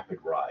really rapid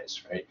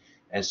rise, right?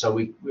 And so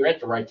we're at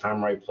the right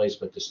time, right place,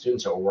 but the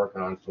students that were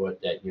working on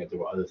thought that, there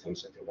were other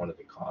things that they wanted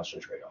to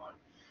concentrate on.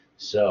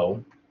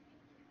 So,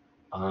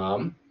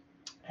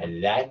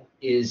 and that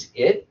is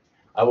it.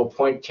 I will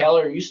point,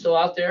 Taylor, are you still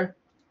out there?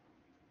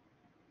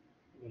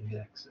 Maybe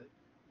exit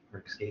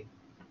or escape.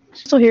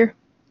 Still here.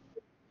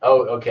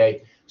 Oh,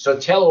 okay. So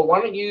Taylor,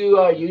 why don't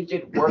you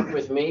did work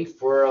with me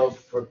for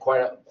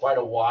quite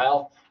a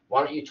while.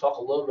 Why don't you talk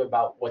a little bit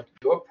about what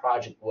your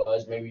project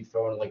was? Maybe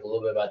throw in like a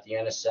little bit about the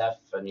NSF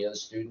and the other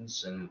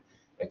students and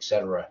et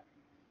cetera.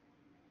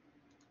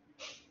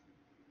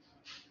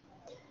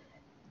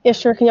 Yeah,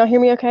 sure. Can y'all hear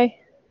me okay?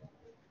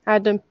 I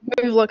had to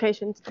move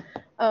locations.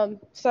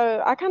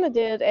 So I kind of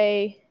did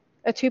a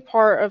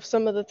 2-part of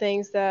some of the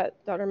things that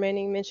Dr.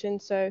 Manning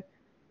mentioned. So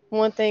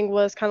one thing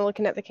was kind of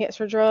looking at the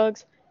cancer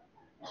drugs.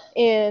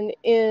 And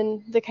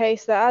in the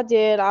case that I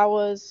did, I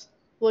was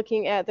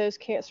looking at those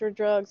cancer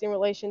drugs in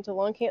relation to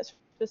lung cancer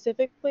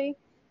specifically.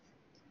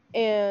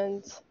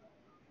 And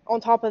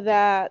on top of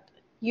that,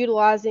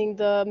 utilizing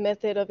the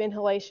method of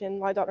inhalation,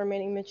 like Dr.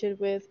 Manning mentioned,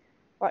 with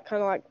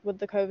kind of like with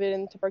the COVID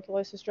and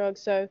tuberculosis drugs.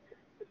 So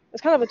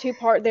it's kind of a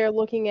 2-part there,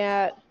 looking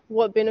at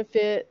what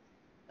benefit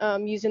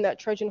using that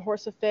Trojan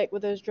horse effect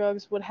with those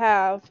drugs would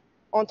have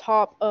on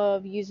top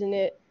of using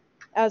it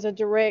as a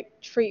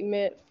direct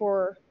treatment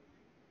for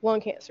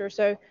lung cancer.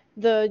 So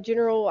the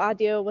general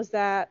idea was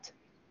that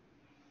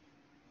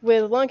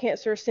with lung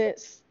cancer,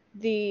 since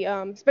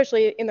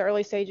especially in the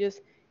early stages,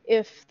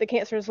 if the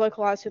cancer is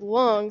localized to the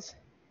lungs,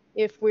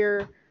 if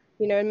we're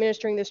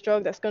administering this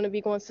drug that's going to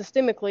be going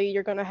systemically,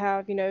 you're going to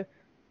have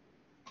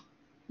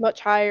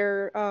much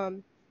higher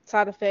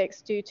side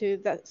effects due to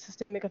that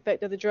systemic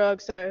effect of the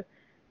drug. So it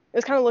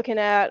was kind of looking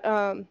at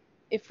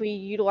if we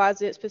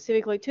utilize it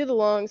specifically to the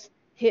lungs,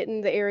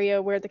 hitting the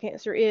area where the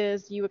cancer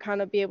is, you would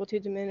kind of be able to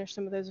diminish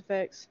some of those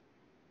effects.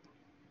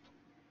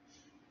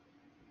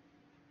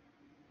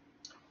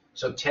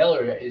 So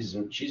Taylor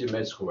she's in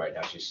med school right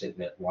now. She's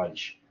sitting at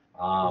lunch.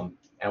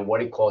 And what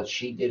do you call it?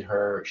 She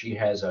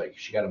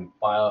got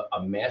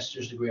a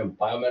master's degree in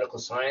biomedical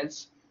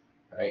science,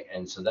 right?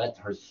 And so that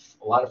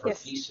a lot of her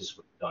Yes. thesis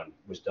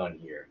was done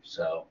here.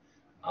 So,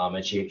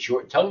 and she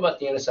tell me about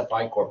the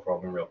NSF Corps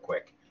program real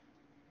quick.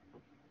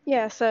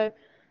 Yeah, so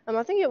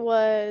I think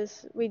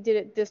we did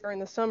it this during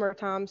the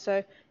summertime.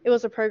 So it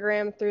was a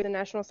program through the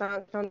National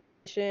Science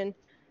Foundation,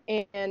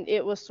 and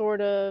it was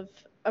sort of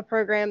a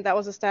program that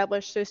was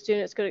established so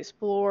students could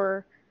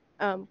explore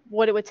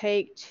what it would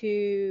take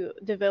to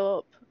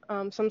develop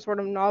some sort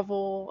of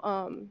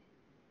novel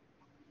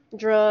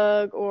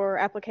drug or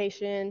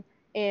application,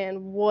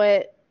 and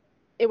what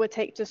it would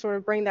take to sort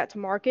of bring that to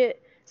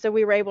market. So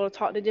we were able to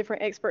talk to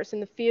different experts in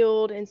the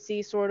field and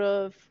see sort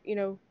of,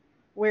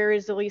 where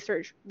is the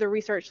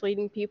research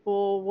leading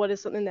people, what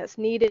is something that's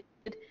needed,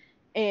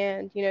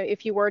 and,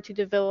 if you were to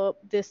develop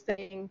this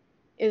thing,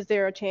 is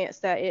there a chance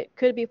that it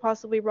could be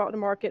possibly brought to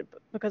market?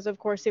 Because of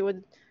course it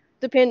would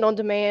depend on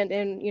demand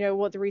and,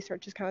 what the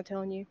research is kind of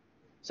telling you.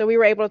 So we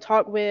were able to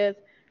talk with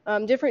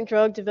different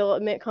drug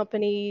development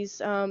companies,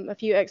 a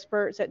few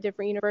experts at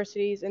different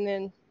universities, and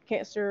then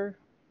cancer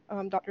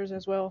doctors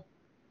as well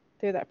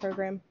through that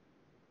program.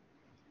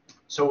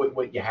 So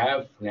what you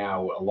have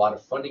now, a lot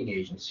of funding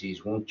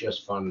agencies won't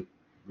just fund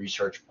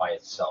research by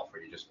itself, or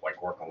you just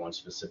like work on one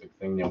specific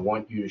thing. They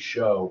want you to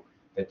show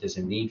that there's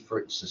a need for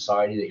it in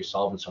society, that you're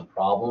solving some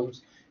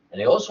problems. And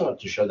they also want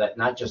to show that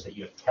not just that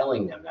you're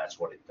telling them that's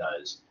what it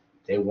does,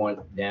 they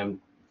want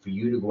them for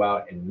you to go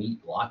out and meet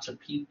lots of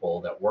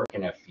people that work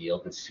in that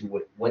field and see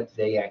what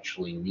they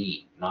actually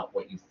need, not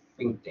what you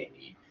think they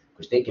need,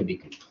 because they can be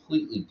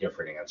completely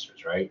different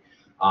answers, right?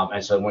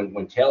 And so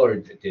when Taylor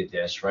did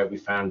this, right, we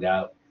found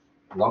out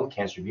lung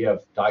cancer, if you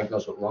have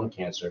diagnosed with lung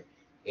cancer,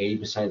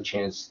 80%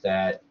 chance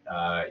that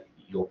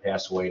you'll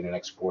pass away in the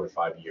next 4 to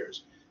 5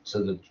 years.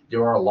 So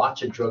there are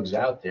lots of drugs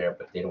out there,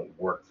 but they don't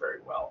work very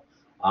well.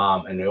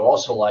 And they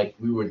also, like,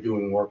 we were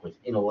doing work with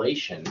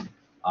inhalation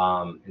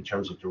in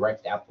terms of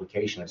direct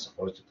application as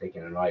opposed to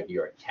taking an IV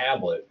or a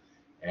tablet.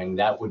 And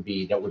that would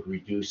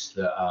reduce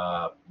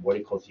the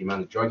the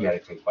amount of drug you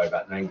had to take by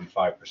about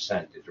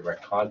 95%, the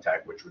direct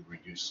contact, which would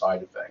reduce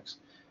side effects.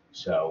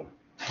 So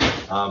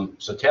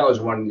Taylor's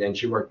one, and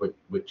she worked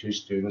with 2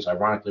 students.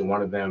 Ironically,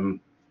 one of them,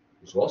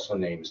 who's also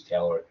named as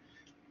Taylor,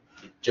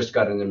 just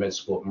got into med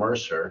school at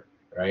Mercer,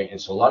 right?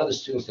 And so a lot of the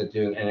students that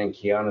do, and then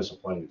Kiana's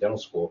applying to dental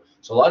school.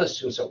 So a lot of the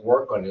students that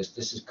work on this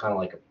is kind of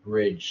like a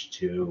bridge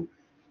to,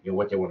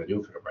 what they want to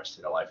do for the rest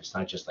of their life. It's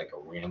not just like a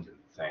random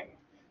thing.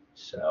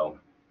 So,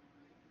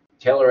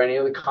 Taylor, any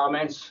other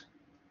comments?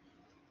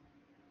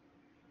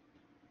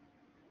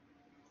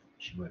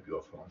 She might be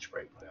off for lunch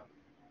break now.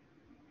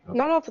 Okay.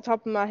 Not off the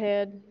top of my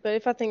head, but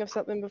if I think of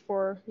something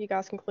before you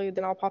guys conclude,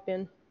 then I'll pop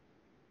in.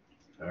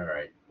 All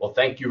right. Well,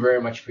 thank you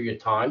very much for your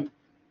time.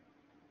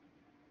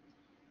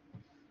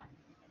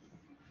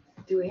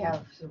 Do we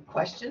have some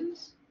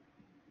questions?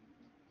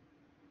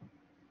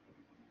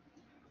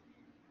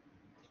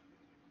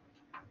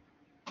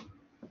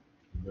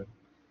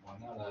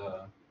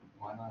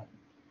 Why not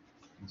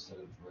instead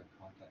of direct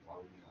contact? Why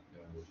would you not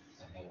go to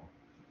inhale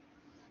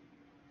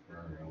for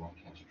a lung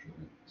cancer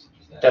treatment such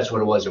as that? That's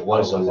what it was. It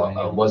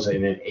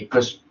wasn't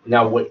because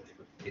now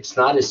it's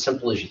not as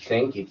simple as you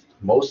think.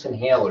 Most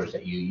inhalers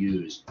that you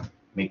use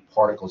make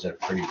particles that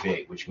are pretty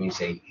big, which means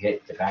they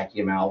hit the back of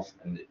your mouth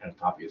and the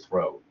top of your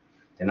throat.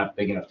 They're not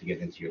big enough to get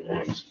into your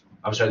lungs.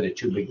 I'm sorry, they're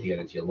too big to get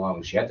into your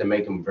lungs. You have to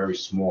make them very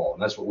small,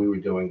 and that's what we were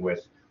doing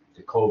with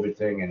the COVID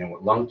thing, and then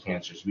with lung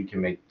cancers, we can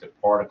make the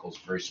particles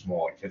very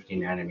small, like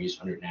 15 nanometers,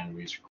 100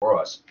 nanometers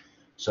across,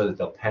 so that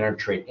they'll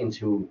penetrate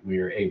into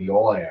where your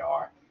alveoli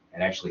are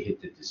and actually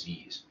hit the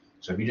disease.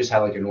 So if you just had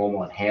like a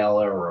normal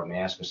inhaler or a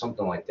mask or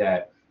something like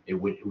that, it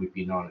would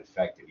be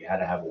non-effective. You had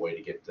to have a way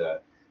to get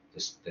the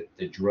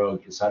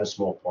drug inside a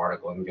small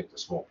particle and get the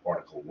small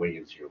particle way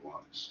into your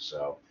lungs.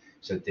 So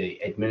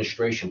the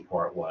administration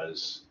part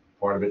was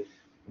part of it.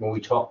 When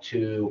we talked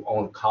to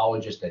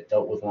oncologists that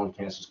dealt with lung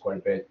cancers quite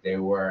a bit, they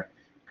were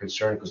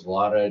concerned because a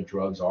lot of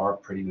drugs are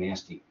pretty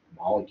nasty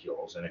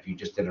molecules. And if you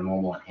just did a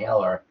normal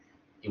inhaler,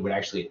 it would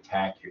actually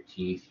attack your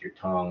teeth, your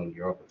tongue,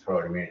 your upper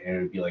throat. I mean, and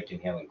it would be like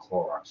inhaling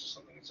Clorox or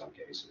something in some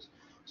cases.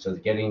 So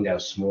getting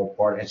that small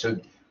part. And so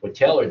what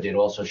Taylor did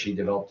also, she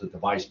developed a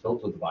device,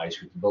 built a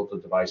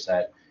device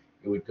that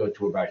it would go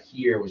to about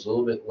here. It was a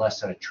little bit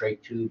less than a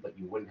trach tube, but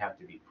you wouldn't have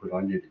to be put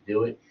under to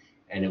do it.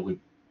 And it would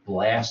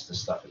blast the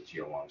stuff into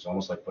your lungs,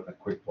 almost like putting a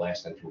quick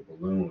blast into a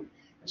balloon.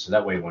 And so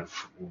that way it went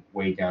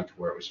way down to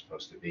where it was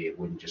supposed to be. It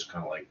wouldn't just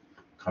kind of like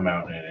come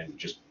out and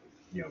just,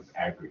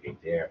 aggregate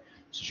there.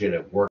 So she had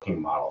a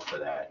working model for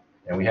that.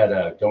 And we had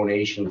a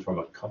donation from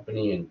a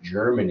company in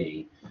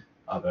Germany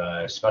of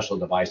a special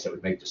device that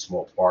would make the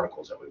small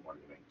particles that we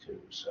wanted to make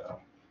too. So.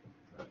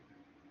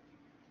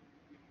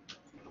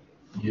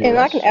 Yes. And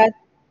I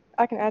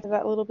can add to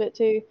that a little bit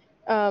too.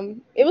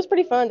 It was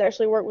pretty fun to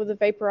actually work with a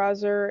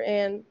vaporizer,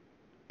 and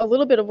a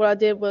little bit of what I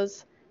did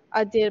was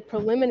I did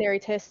preliminary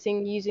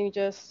testing using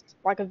just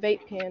like a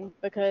vape pen,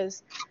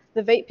 because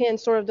the vape pen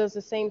sort of does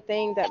the same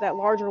thing that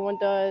larger one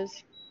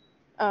does,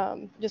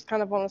 just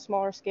kind of on a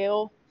smaller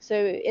scale. So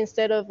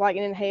instead of like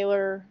an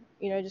inhaler,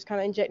 just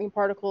kind of injecting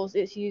particles,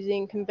 it's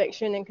using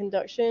convection and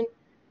conduction.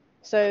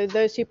 So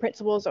those 2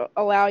 principles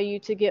allow you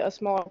to get a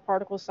smaller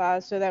particle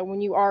size so that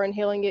when you are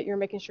inhaling it, you're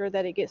making sure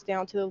that it gets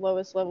down to the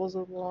lowest levels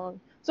of the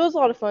lung. So it's a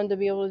lot of fun to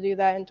be able to do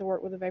that and to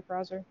work with a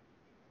vaporizer.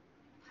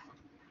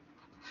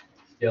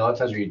 Yeah, a lot of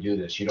times when you do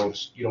this, you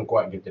don't go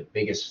out and get the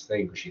biggest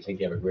thing because you think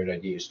you have a great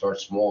idea. You start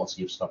small and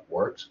see if stuff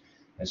works.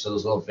 And so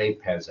those little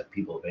vape pens that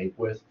people vape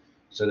with,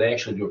 so they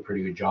actually do a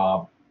pretty good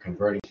job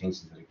converting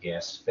things into the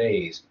gas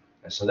phase.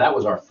 And so that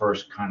was our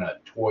first kind of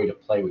toy to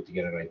play with to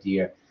get an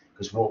idea.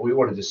 Because what we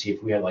wanted to see,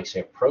 if we had, like,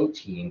 say, a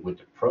protein, would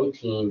the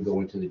protein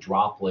go into the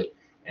droplet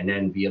and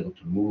then be able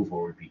to move,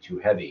 or would it be too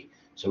heavy?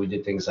 So we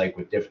did things like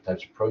with different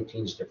types of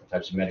proteins, different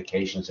types of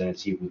medications, and then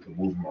see if we could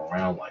move them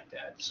around like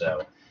that.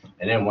 So,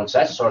 and then once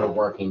that started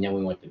working, then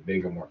we went to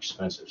bigger, more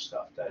expensive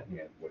stuff that,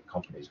 where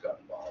companies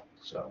got involved.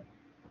 So,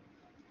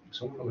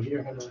 someone over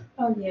here had a...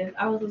 Oh, yes,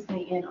 I was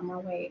listening in on my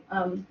way.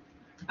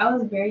 I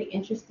was very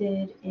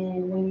interested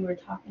in when you were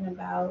talking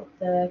about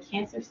the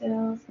cancer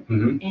cells,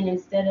 Mm-hmm. and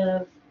instead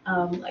of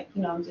like,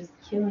 just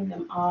killing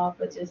them off,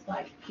 but just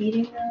like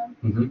feeding them.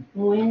 Mhm.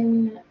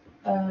 When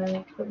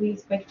could we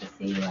expect to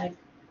see like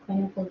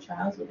clinical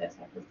trials with that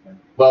type of stuff?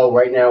 Well,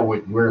 right now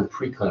we're in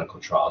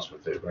preclinical trials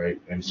with it, right?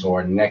 And so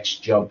our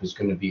next jump is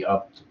going to be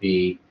up to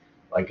be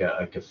like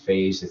a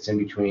phase that's in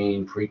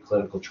between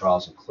preclinical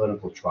trials and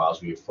clinical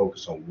trials where you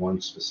focus on one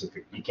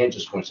specific. You can't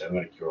just go and say, I'm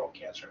going to cure all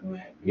cancer.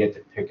 Right. You have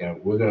to pick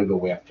we're going to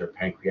go after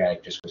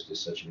pancreatic just because there's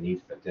such a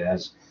need for it. It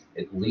has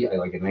at least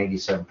like a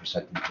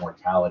 97%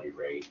 mortality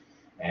rate.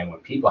 And when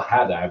people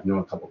have that, I've known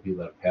a couple of people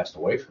that have passed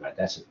away from that.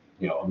 That's,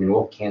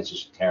 all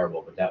cancers are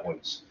terrible, but that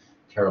one's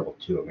terrible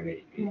too. I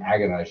mean, it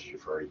agonizes you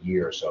for a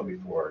year or so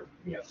before,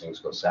 things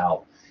go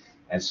south.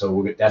 And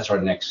so that's our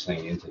next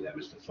thing into them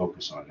is to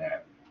focus on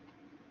that.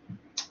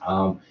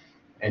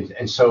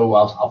 And so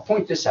I'll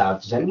point this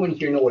out. Does anyone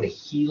here know what a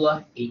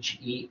HeLa,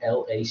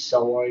 H-E-L-A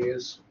cell line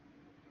is?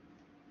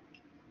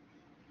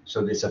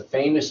 So there's a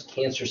famous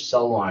cancer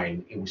cell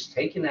line. It was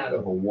taken out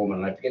of a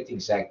woman, I forget the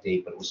exact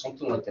date, but it was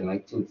something like the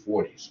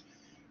 1940s.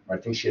 I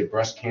think she had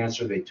breast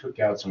cancer. They took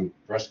out some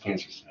breast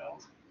cancer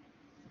cells,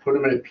 put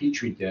them in a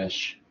petri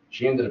dish.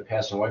 She ended up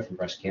passing away from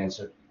breast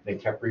cancer. They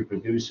kept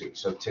reproducing.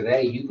 So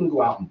today you can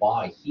go out and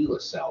buy HeLa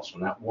cells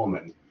from that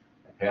woman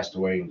that passed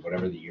away in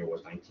whatever the year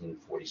was,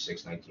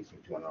 1946,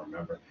 1951, I don't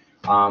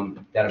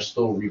remember, that are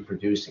still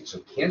reproducing. So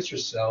cancer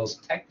cells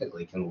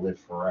technically can live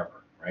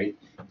forever, right?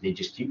 They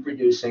just keep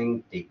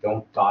reducing. They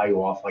don't die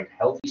off. Like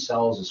healthy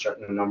cells, a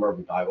certain number of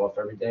them die off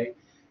every day.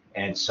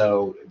 And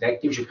so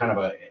that gives you kind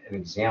of an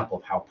example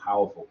of how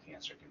powerful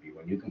cancer can be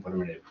when you can put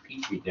them in a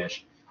petri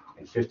dish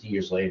and 50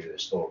 years later they're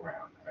still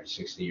around, right?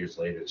 60 years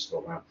later they're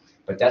still around.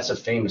 But that's a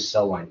famous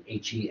cell line,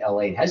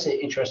 HeLa. It has an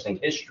interesting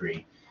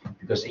history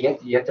because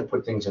you have to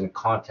put things in the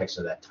context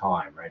of that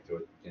time, right?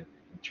 In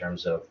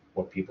terms of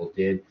what people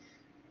did.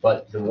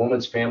 But the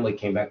woman's family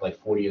came back like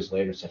 40 years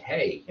later and said,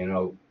 hey,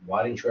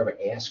 why didn't you ever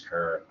ask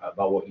her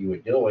about what you were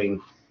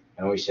doing?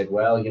 And we said,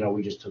 well,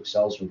 we just took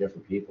cells from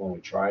different people and we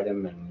tried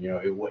them, and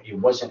it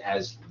wasn't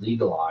as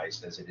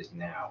legalized as it is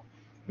now.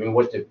 I mean,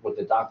 what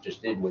the doctors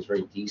did was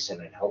very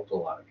decent and helped a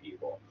lot of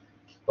people.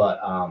 But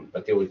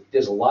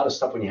there's a lot of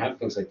stuff when you have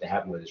things like that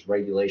happen where there's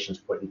regulations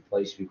put in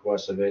place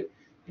because of it.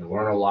 You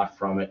learn a lot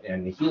from it,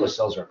 and the HeLa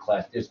cells are a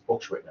class. There's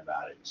books written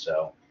about it.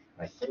 So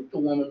I think the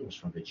woman was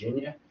from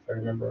Virginia, if I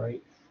remember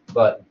right.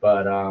 But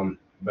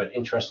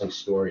interesting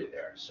story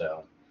there.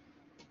 So.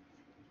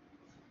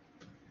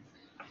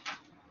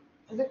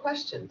 Other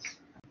questions?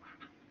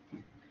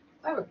 And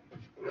I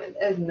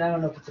don't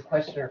know if it's a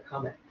question or a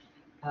comment.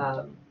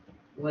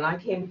 When I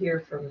came here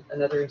from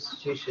another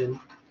institution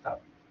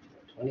about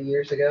 20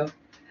 years ago,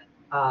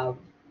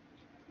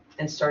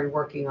 and started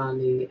working on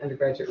the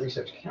Undergraduate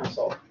Research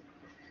Council,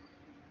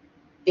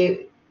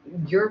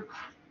 your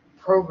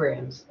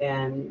programs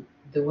and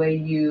the way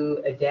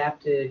you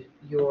adapted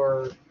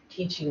your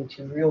teaching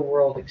to real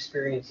world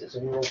experiences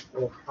and real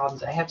world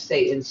problems, I have to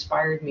say,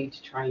 inspired me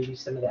to try and do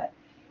some of that.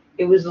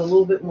 It was a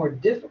little bit more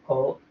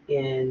difficult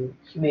in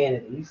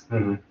humanities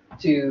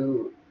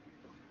to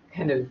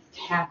kind of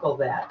tackle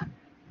that,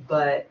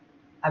 but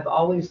I've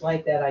always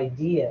liked that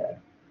idea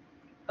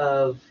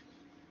of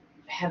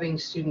having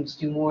students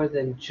do more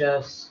than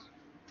just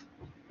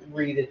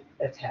read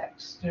a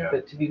text,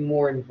 but to be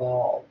more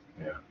involved.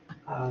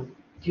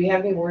 Do you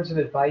have any words of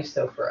advice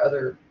though for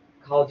other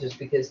colleges?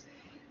 Because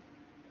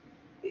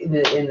in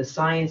the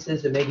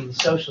sciences and maybe the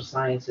social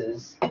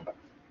sciences,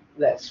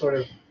 that sort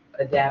of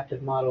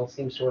adaptive model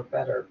seems to work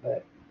better,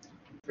 but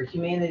for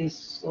humanities,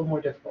 it's a little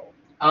more difficult.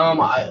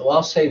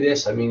 I'll say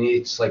this. I mean,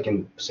 it's like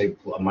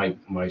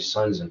my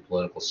son's in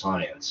political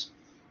science,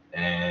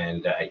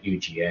 and at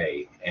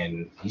UGA,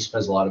 and he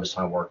spends a lot of his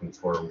time working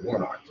for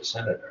Warnock, the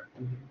senator,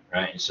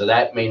 right? So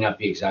that may not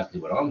be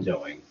exactly what I'm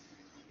doing,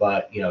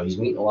 but he's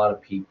meeting a lot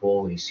of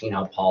people. He's seen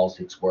how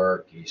politics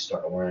work. He's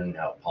starting to learn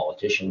how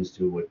politicians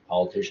do what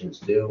politicians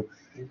do.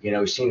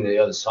 He's seen the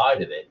other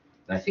side of it.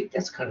 And I think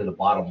that's kind of the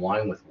bottom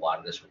line with a lot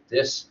of this. With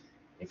this,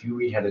 if you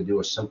read how to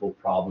do a simple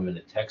problem in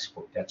a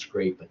textbook, that's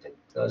great, but that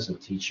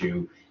doesn't teach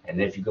you.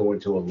 And if you go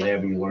into a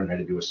lab and you learn how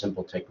to do a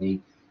simple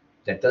technique,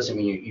 that doesn't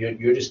mean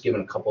you're just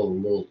given a couple of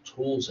little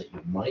tools that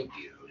you might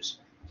use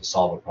to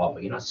solve a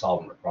problem. You're not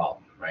solving the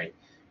problem, right?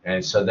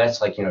 And so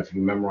that's like, if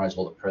you memorize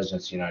all the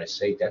presidents of the United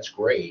States, that's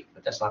great,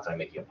 but that's not going to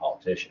make you a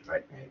politician,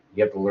 right?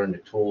 You have to learn the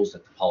tools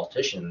that the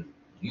politician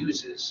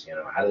uses.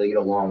 How do they get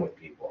along with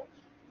people?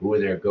 Who are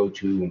their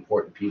go-to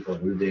important people?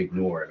 Who do they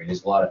ignore? I mean,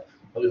 there's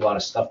really a lot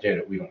of stuff there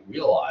that we don't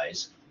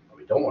realize, or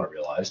we don't want to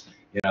realize,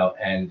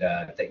 and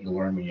that you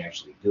learn when you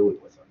actually do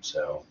it with them.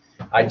 So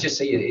I just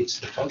say it's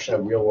the function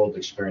of real-world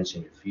experience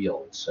in your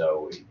field.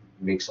 So it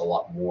makes a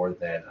lot more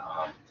than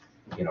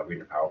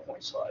reading a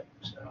PowerPoint slide.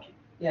 So.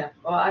 Yeah,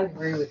 well, I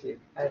agree with you.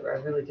 I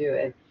really do.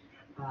 And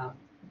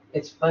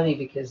it's funny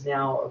because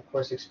now, of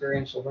course,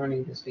 experiential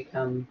learning has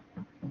become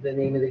the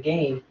name of the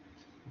game,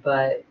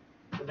 but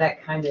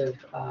that kind of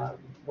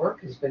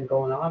work has been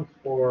going on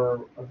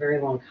for a very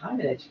long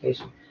time in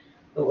education.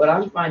 But what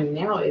I'm finding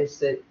now is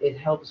that it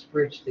helps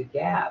bridge the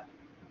gap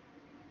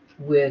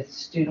with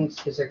students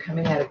because they're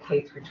coming out of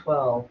K through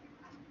 12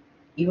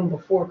 even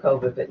before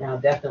COVID, but now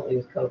definitely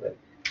with COVID,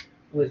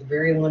 with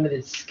very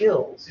limited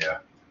skills. Yeah.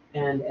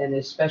 And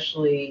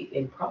especially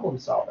in problem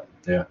solving.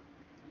 Yeah.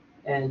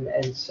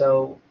 And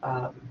so,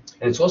 And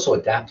it's also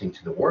adapting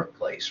to the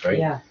workplace, right?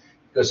 yeah,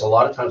 Because a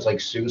lot of times,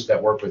 like students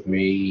that work with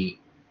me,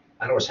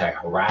 I don't want to say I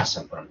harass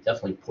them, but I'm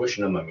definitely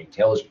pushing them. I mean,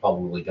 Taylor's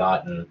probably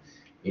gotten,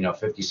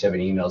 57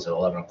 emails at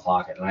 11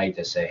 o'clock at night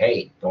to say,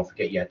 hey, don't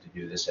forget you have to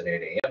do this at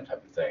 8 a.m.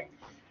 type of thing,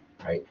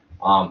 right?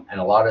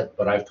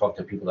 But I've talked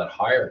to people that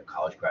hire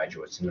college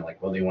graduates, and they're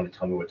like, well, they want to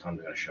tell me what time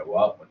they're going to show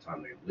up, what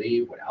time they're going to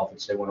leave, what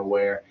outfits they want to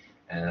wear,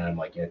 and I'm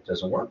like, yeah, it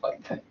doesn't work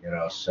like that,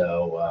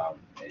 So,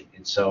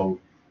 and so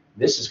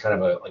this is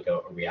kind of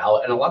a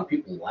reality, and a lot of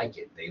people like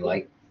it. They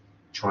like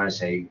trying to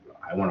say,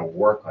 I want to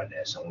work on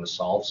this, I want to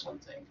solve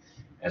something,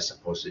 as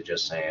opposed to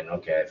just saying,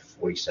 okay, I have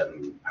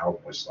 47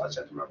 PowerPoint slides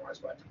I have to memorize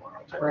by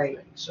tomorrow type Right.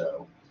 of thing.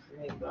 So,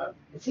 right.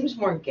 It seems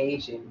more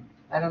engaging.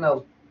 I don't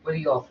know. What do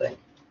you all think?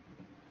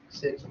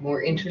 Is it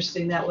more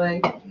interesting that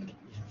way?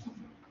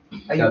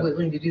 Are you Yeah.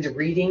 willing to do the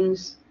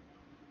readings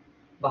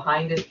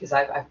behind it? Because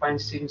I find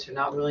students are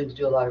not willing to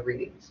do a lot of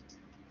readings.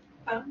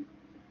 There's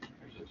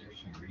a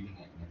difference between reading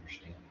it and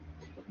understanding.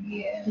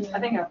 Yeah. I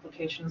think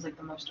application is like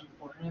the most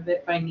important of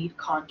it. If I need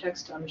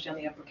context to understand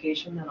the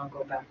application, then I'll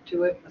go back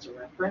to it as a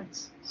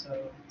reference. So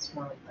it's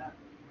more like that.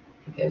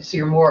 Okay, so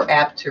you're more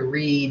apt to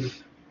read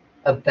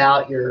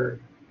about your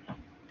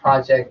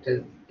project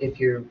if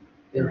you're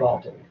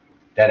involved in it.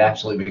 that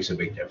absolutely makes a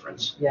big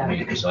difference. Yeah. I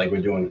mean, it's like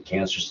we're doing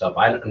cancer stuff.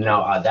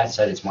 Now, that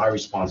said, it's my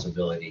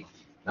responsibility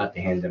not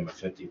to hand them a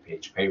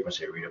 50-page paper and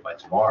say, read it by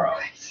tomorrow,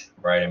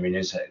 right? I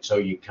mean, so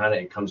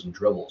it comes in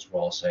dribbles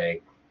where I'll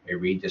say, hey,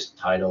 read this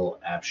title,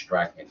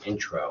 abstract, and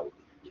intro,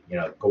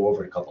 go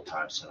over it a couple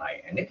times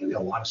tonight. And they can get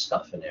a lot of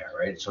stuff in there,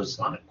 right? So it's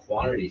not a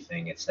quantity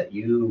thing. It's that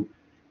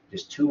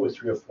there's 2 or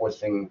 3 or 4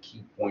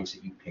 key points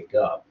that you pick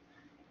up.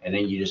 And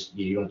then you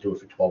don't do it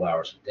for 12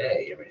 hours a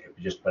day. I mean,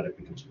 but it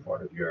becomes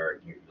part of your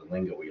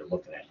lingo where you're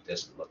looking at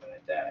this and looking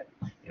at that.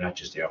 You're not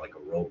just there like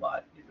a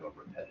robot. You're doing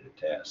repetitive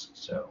tasks.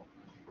 So.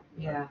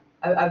 Yeah,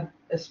 I've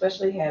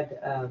especially had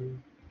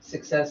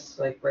success,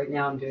 like right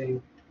now I'm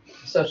doing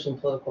social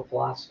and political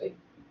philosophy.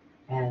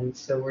 And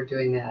so we're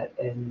doing that,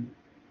 and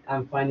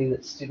I'm finding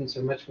that students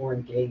are much more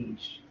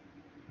engaged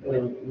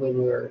when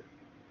we're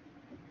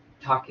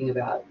talking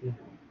about,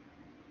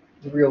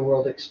 the real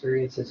world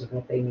experiences of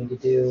what they need to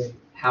do and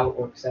how it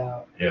works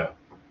out. Yeah.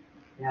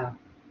 Yeah.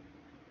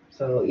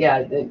 So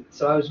yeah,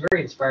 so I was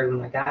very inspired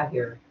when I got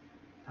here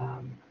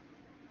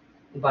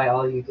by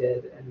all you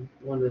did, and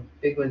one of the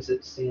big ones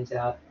that stands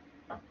out.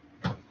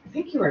 I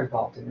think you were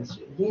involved in this.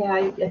 Yeah,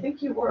 I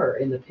think you were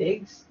in the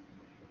pigs,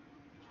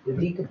 the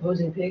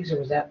decomposing pigs, or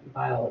was that in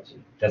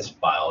biology? That's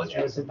biology.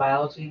 That was in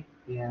biology.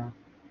 Yeah.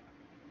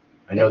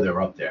 I know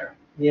they're up there.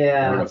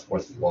 Yeah. We're on the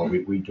 4th floor.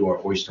 We do our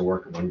oyster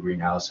work in one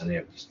greenhouse, and they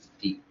have these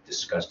deep,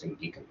 disgusting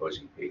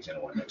decomposing pigs in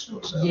one next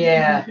door. So.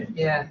 Yeah,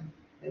 yeah.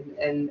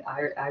 And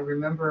I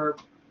remember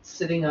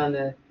sitting on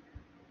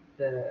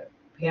the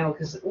panel,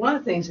 because one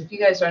of the things, if you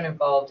guys aren't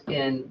involved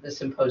in the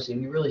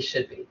symposium, you really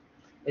should be.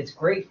 It's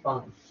great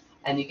fun,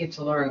 and you get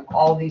to learn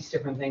all these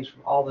different things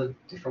from all the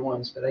different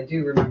ones. But I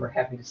do remember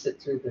having to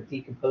sit through the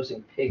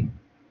decomposing pig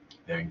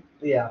Thing.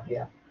 Yeah,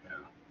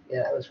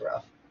 that was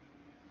rough.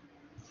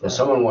 Well,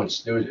 someone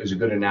once, there was a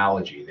good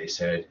analogy. They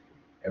said,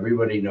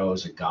 everybody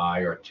knows a guy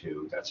or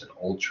two that's an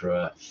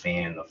ultra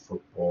fan of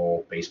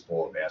football,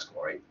 baseball, or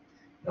basketball, right?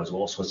 Knows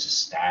all sorts of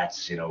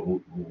stats,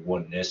 who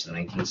won this in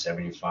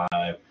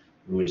 1975,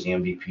 who was the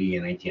MVP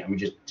in 19, I mean,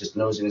 just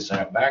knows it inside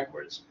out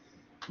backwards.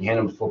 You hand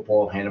him a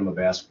football, hand him a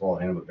basketball,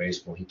 hand him a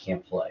baseball, he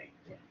can't play,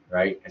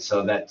 right? And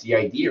so the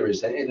idea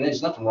is that, and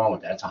there's nothing wrong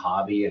with that. It's a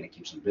hobby and it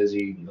keeps him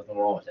busy, nothing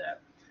wrong with that.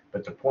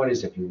 But the point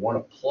is, if you want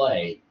to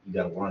play, you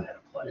got to learn how to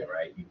play,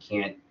 right? You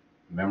can't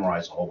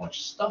memorize a whole bunch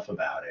of stuff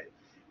about it,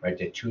 right?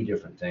 They're 2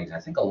 different things. I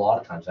think a lot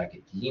of times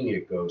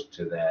academia goes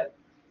to that,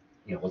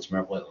 let's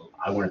remember,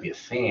 I want to be a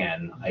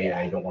fan,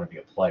 I don't want to be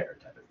a player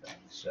type of thing.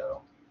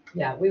 So.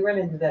 Yeah, we run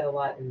into that a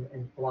lot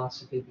in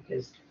philosophy,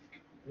 because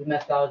the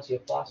methodology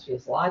of philosophy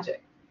is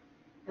logic.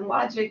 And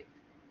logic,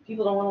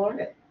 people don't want to learn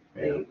it.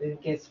 Yeah.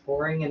 It gets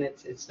boring, and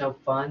it's no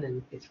fun,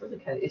 and it's really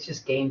it's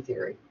just game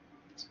theory.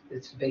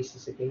 It's the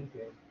basis of game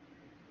theory.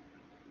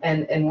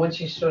 And once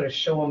you sort of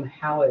show them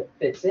how it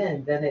fits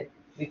in, then it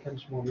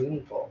becomes more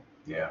meaningful.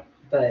 Yeah.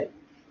 But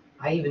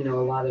I even know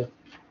a lot of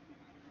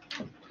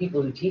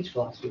people who teach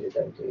philosophy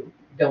that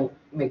don't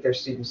make their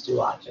students do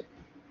logic,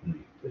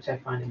 which I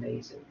find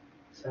amazing.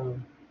 So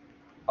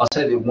I'll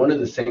say that one of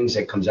the things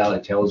that comes out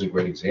of Taylor's a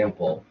great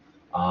example.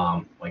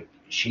 Like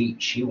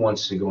she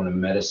wants to go into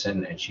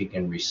medicine, and she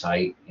can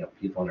recite,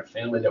 people in her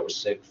family that were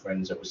sick,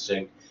 friends that were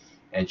sick,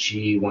 and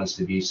she wants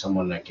to be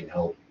someone that can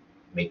help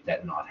make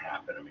that not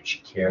happen. I mean, she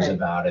cares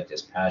about it.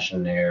 There's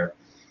passion there,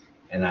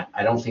 and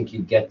I don't think you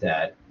get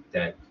that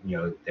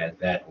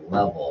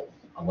level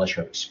unless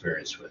you have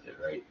experience with it,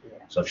 right? Yeah.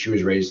 So if she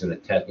was raised in in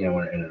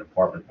an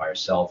apartment by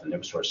herself and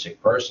never saw a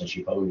sick person,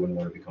 she probably wouldn't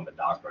want to become a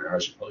doctor or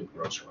nurse. It probably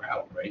gross her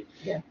out, right?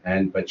 Yeah.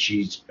 But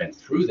she's been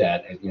through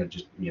that, and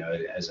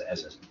as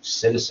a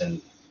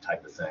citizen,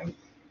 type of thing.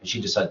 And she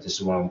decided this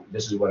is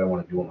what I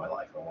want to do in my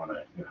life. I want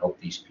to help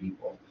these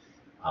people.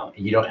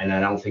 And I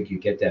don't think you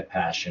get that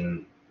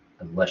passion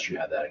unless you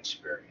have that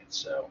experience.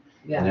 So,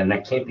 and then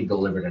that can't be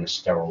delivered in a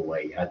sterile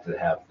way. You have to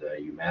have the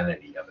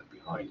humanity of it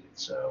behind it.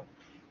 So,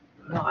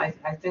 No, I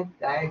think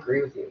I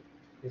agree with you,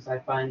 because I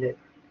find that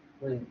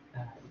when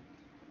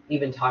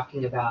even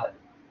talking about,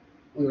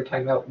 we were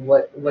talking about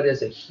what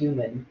is a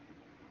human,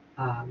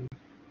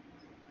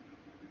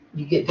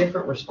 you get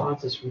different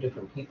responses from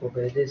different people,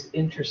 but it is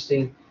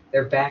interesting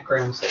their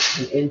backgrounds that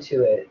come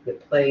into it,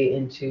 that play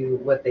into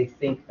what they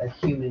think a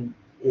human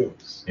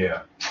is.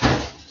 yeah.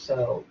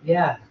 So,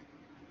 yeah.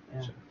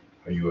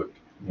 Are you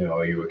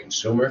a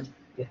consumer?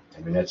 Yeah.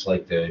 I mean, that's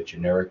like the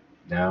generic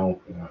now.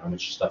 How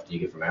much stuff do you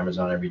get from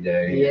Amazon every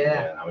day?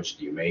 Yeah. And how much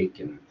do you make?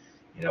 And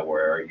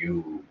where are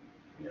you,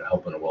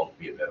 helping the world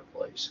be a better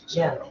place? So,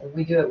 Yeah,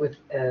 we do it with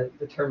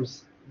the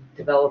terms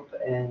develop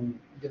and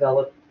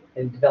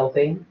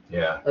developing.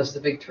 Yeah. Those are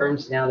the big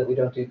terms now that we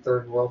don't do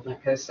third world and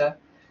that kind of stuff.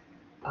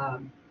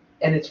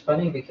 And it's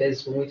funny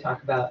because when we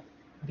talk about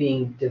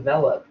being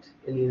developed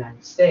in the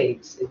United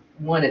States, it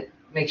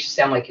makes you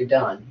sound like you're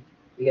done.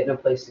 You get no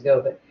place to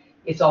go, but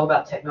it's all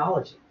about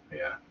technology.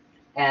 Yeah.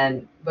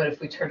 But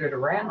if we turn it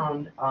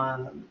around,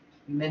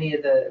 many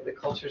of the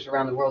cultures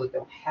around the world that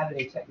don't have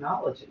any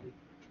technology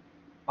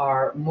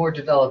are more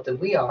developed than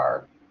we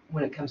are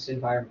when it comes to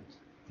environment.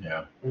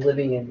 Yeah. And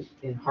living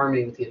in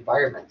harmony with the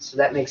environment. So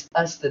that makes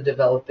us the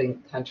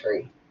developing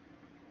country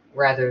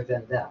rather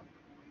than them.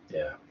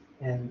 Yeah.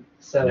 And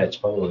so That's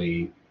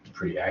probably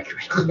pretty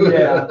accurate.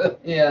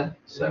 yeah.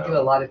 So, we do a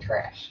lot of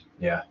trash.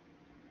 Yeah.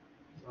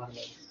 A lot of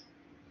waste.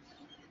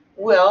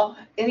 Well,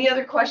 any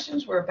other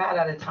questions? We're about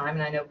out of time,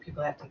 and I know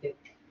people have to get.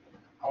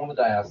 I wanted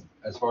to ask,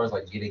 as far as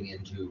like getting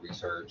into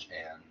research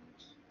and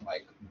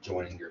like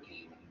joining your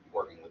team and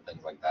working with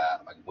things like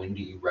that, like when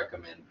do you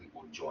recommend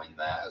people join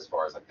that as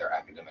far as like their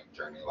academic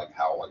journey? Like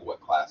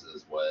what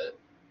classes, what?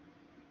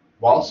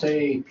 Well, I'll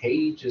say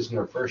Paige is in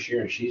her first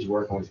year and she's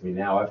working with me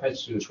now. I've had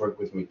students work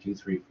with me 2,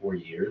 3, 4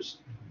 years.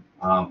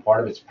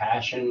 Part of it's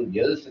passion.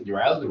 The other thing, the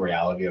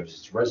reality of it is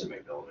it's resume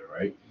builder,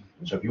 right?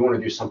 So if you want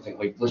to do something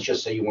like, let's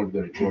just say you want to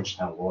go to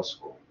Georgetown Law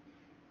School.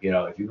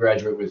 If you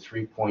graduate with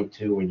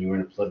 3.2 and you're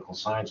in a political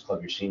science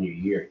club your senior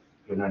year,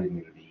 you're not even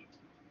going to be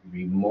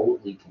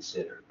remotely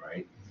considered,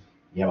 right?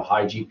 You have a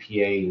high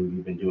GPA and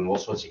you've been doing all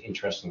sorts of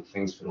interesting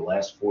things for the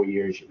last 4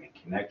 years. You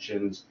make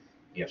connections,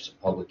 you have some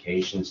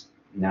publications.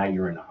 Now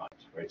you're in the hunt,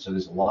 right? So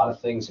there's a lot of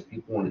things that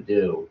people want to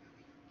do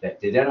that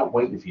they're not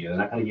waiting for you. They're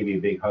not going to give you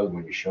a big hug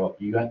when you show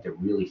up. You have to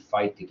really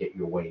fight to get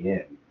your way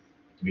in,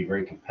 to be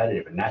very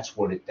competitive. And that's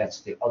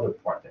the other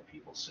part that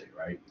people see,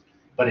 right?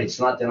 But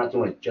they're not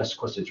doing it just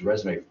because it's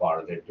resume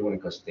fodder. They're doing it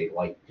because they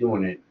like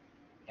doing it,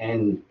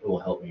 and it will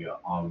help me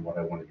on what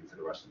I want to do for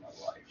the rest of my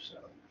life. So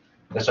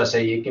that's why I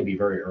say it can be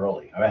very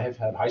early. I have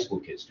had high school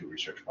kids do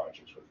research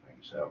projects with me.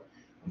 So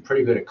I'm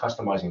pretty good at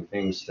customizing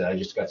things. I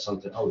just got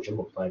something. Oh,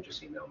 Jimbo Plant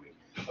just emailed me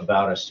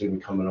about a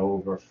student coming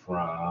over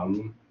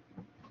from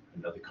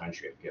another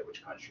country. I forget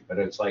which country, but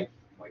it's like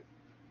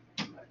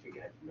I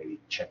forget, maybe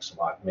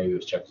Czechoslovakia. Maybe it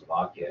was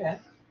Czechoslovakia. Yeah.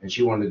 And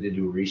she wanted to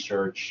do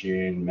research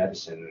in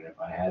medicine, and if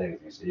I had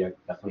anything, I said, yeah,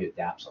 definitely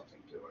adapt something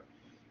to it.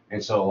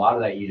 And so a lot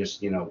of that, you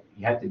just, you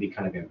have to be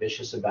kind of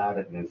ambitious about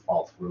it and then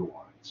follow through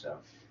on it. So,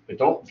 but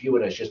don't view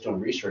it as just doing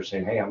research,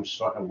 saying, hey, I'm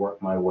starting to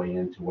work my way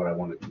into what I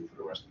want to do for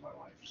the rest of my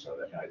life. So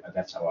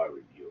that's how I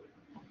would view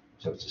it.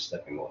 So it's a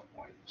stepping off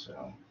point.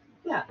 So.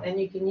 Yeah, and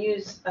you can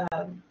use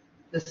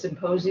the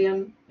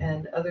symposium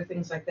and other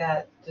things like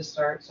that to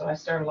start. So I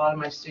start a lot of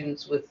my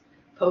students with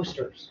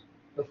posters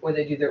before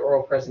they do their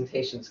oral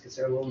presentations because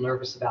they're a little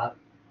nervous about,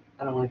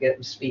 I don't want to get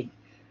them to speak.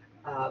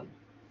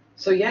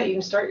 So yeah, you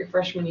can start your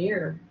freshman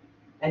year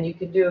and you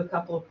can do a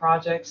couple of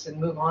projects and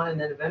move on,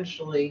 and then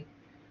eventually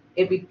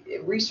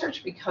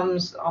research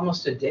becomes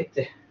almost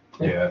addictive.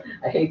 Yeah.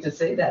 I hate to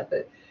say that,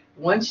 but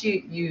once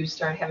you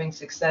start having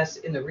success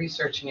in the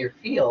research in your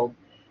field,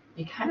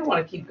 you kind of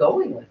want to keep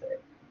going with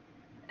it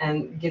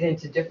and get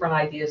into different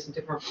ideas and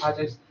different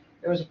projects.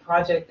 There was a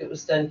project that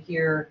was done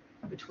here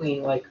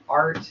between like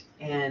art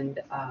and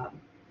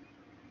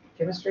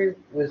chemistry.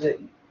 Was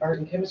it art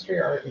and chemistry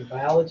or art and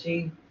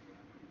biology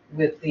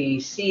with the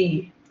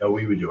sea? Oh,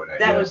 we were doing that.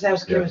 That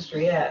was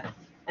chemistry, yeah.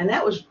 And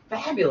that was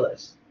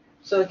fabulous.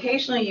 So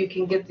occasionally you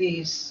can get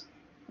these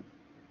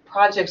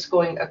projects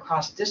going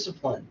across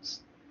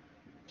disciplines.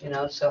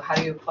 So how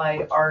do you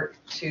apply art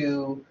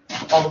to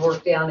all the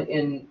work down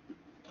in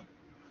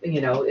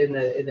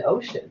the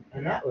ocean?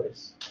 And that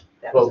was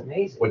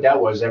amazing. What that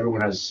was,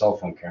 everyone has a cell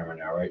phone camera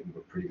now, right?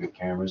 With pretty good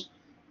cameras.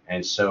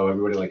 And so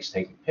everybody likes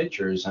taking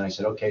pictures. And I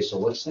said, okay, so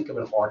let's think of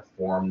an art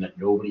form that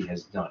nobody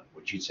has done,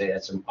 which you'd say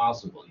that's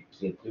impossible. You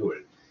can't do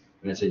it.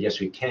 And I said, yes,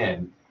 we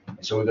can.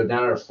 And so we go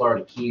down to the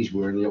Florida Keys.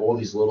 We're in all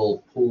these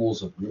little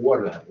pools of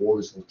water that have all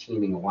this little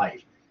teeming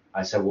life.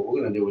 I said, what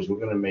we're going to do is we're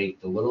going to make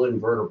the little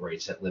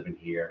invertebrates that live in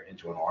here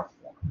into an art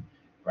form,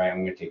 right?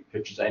 I'm going to take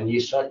pictures. And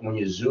when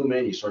you zoom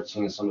in, you start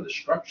seeing some of the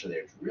structure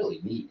there. It's really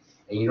neat.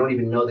 and you don't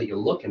even know that you're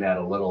looking at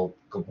a little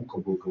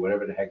kabuka,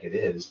 whatever the heck it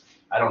is.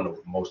 I don't know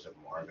what most of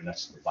them are. I mean,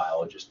 that's the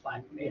biologist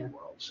black name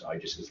world. So I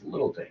just, this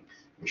little thing,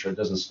 make sure it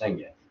doesn't sting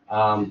you.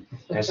 And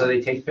so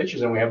they take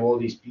pictures, and we have all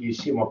these, you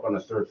see them up on the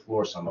third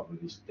floor, some of them,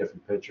 these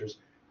different pictures.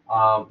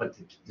 But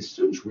the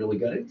students really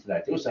got into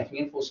that. There was a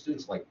handful of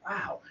students like,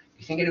 wow,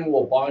 you think anyone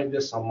will buy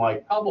this? I'm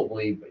like,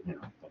 probably, but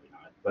probably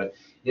not. But,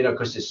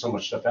 because there's so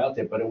much stuff out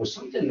there. But it was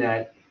something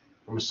that,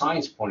 from a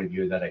science point of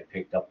view, that I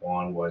picked up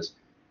on was,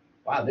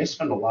 wow, they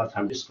spend a lot of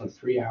time, just spend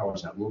 3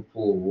 hours in that little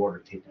pool of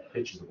water taking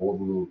pictures of all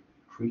the little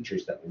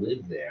creatures that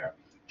live there,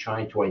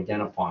 trying to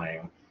identify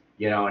them,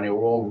 and they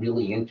were all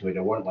really into it.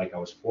 It wasn't like I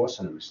was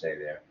forcing them to stay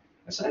there.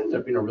 And so that ended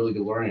up being a really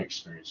good learning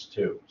experience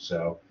too.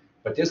 So,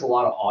 but there's a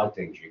lot of odd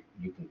things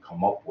you can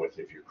come up with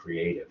if you're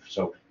creative.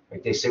 So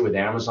like they say with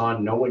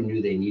Amazon, no one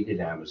knew they needed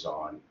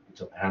Amazon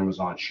until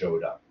Amazon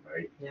showed up,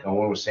 right? Yeah. No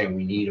one was saying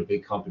we need a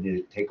big company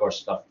to take our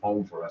stuff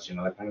home for us,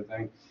 that kind of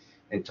thing.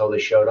 Until they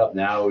showed up.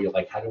 Now you're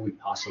like, how do we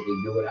possibly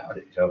do without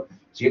it? So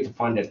you have to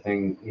find that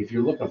thing. If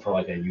you're looking for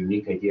like a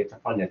unique idea, you have to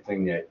find that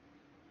thing that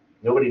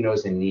nobody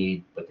knows they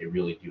need, but they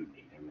really do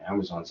need. And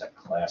Amazon's that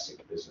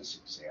classic business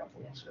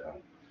example. So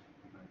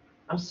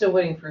I'm still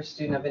waiting for a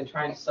student. I've been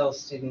trying to sell a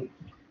student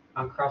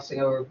on crossing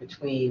over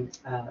between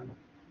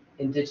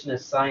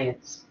indigenous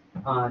science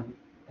on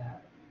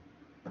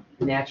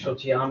natural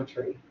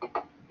geometry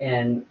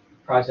and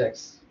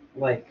projects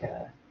like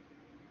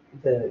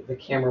the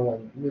camera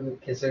one,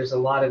 because there's a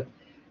lot of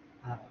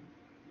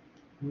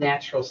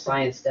natural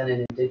science done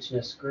in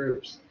indigenous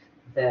groups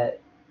that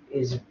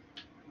is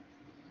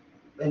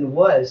and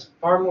was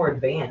far more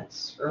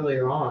advanced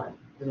earlier on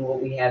than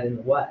what we had in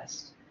the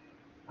West.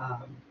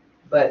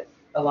 But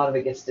a lot of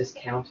it gets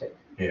discounted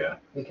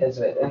because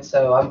of it. And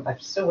so I'm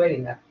still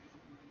waiting to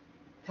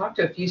talk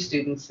to a few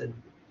students, and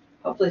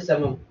hopefully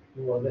some of them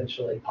will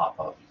eventually pop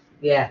up.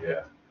 Yeah.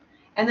 Yeah.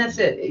 And that's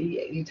it.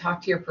 You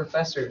talk to your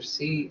professors,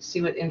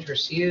 see what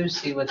interests you,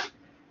 see what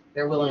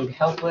they're willing to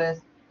help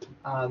with.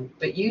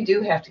 But you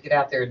do have to get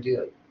out there and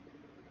do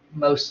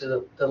most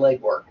of the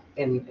legwork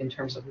in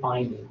terms of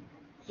finding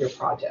your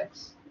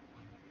projects.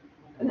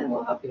 And then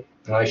we'll help you.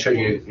 And I showed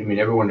you,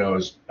 everyone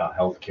knows about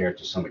healthcare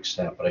to some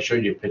extent, but I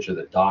showed you a picture of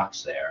the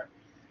docks there.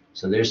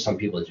 So there's some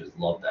people that just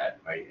love that,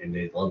 right? And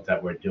they love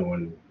that we're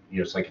doing,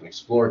 it's like an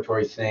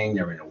exploratory thing.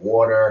 They're in the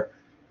water.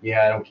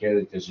 Yeah, I don't care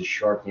that there's a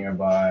shark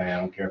nearby. I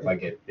don't care if I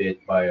get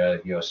bit by a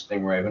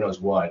stingray, who knows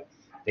what.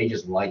 They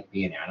just like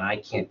being there, and I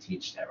can't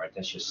teach that, right?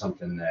 That's just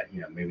something that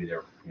maybe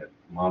their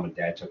mom and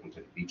dad took them to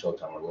the beach all the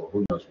time, or little,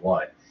 who knows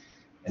what.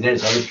 And then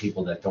there's other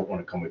people that don't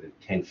want to come within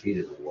 10 feet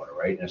of the water,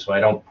 right? And so I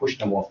don't push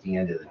them off the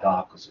end of the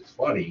dock because it's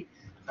funny.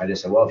 I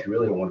just say, well, if you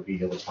really don't want to be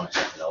here, let's find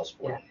something else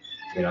for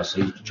you. So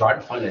you try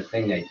to find a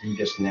thing that you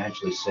just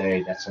naturally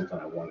say, that's something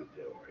I want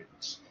to do. Right?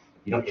 It's,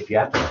 if you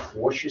have to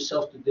force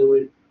yourself to do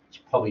it, it's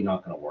probably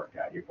not going to work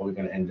out. You're probably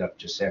going to end up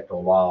just after a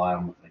while,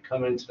 I'm not going to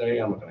come in today,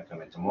 I'm not going to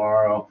come in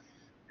tomorrow.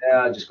 Yeah,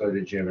 I'll just go to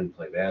the gym and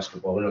play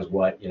basketball, who knows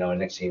what, and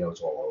next thing you know,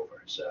 it's all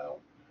over. So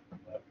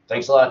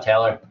thanks a lot,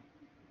 Taylor.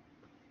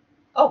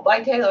 Oh,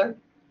 bye, Taylor.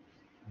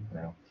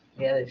 Well,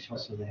 Yeah, they should.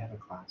 also, they have a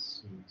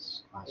class in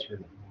this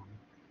classroom.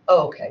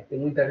 Oh, okay.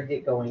 Then we better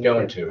get going.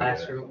 Going to,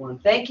 Classroom at 1.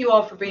 Thank you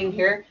all for being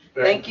here.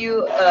 Thank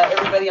you,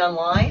 everybody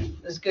online.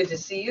 It was good to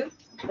see you.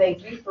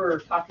 Thank you for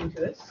talking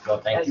to us. Well,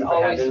 thank As you for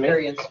always, having me.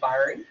 very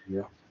inspiring.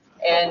 Yeah.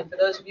 And for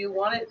those of you who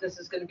want it, this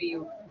is going to be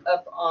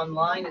up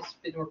online. It's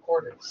been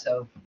recorded, so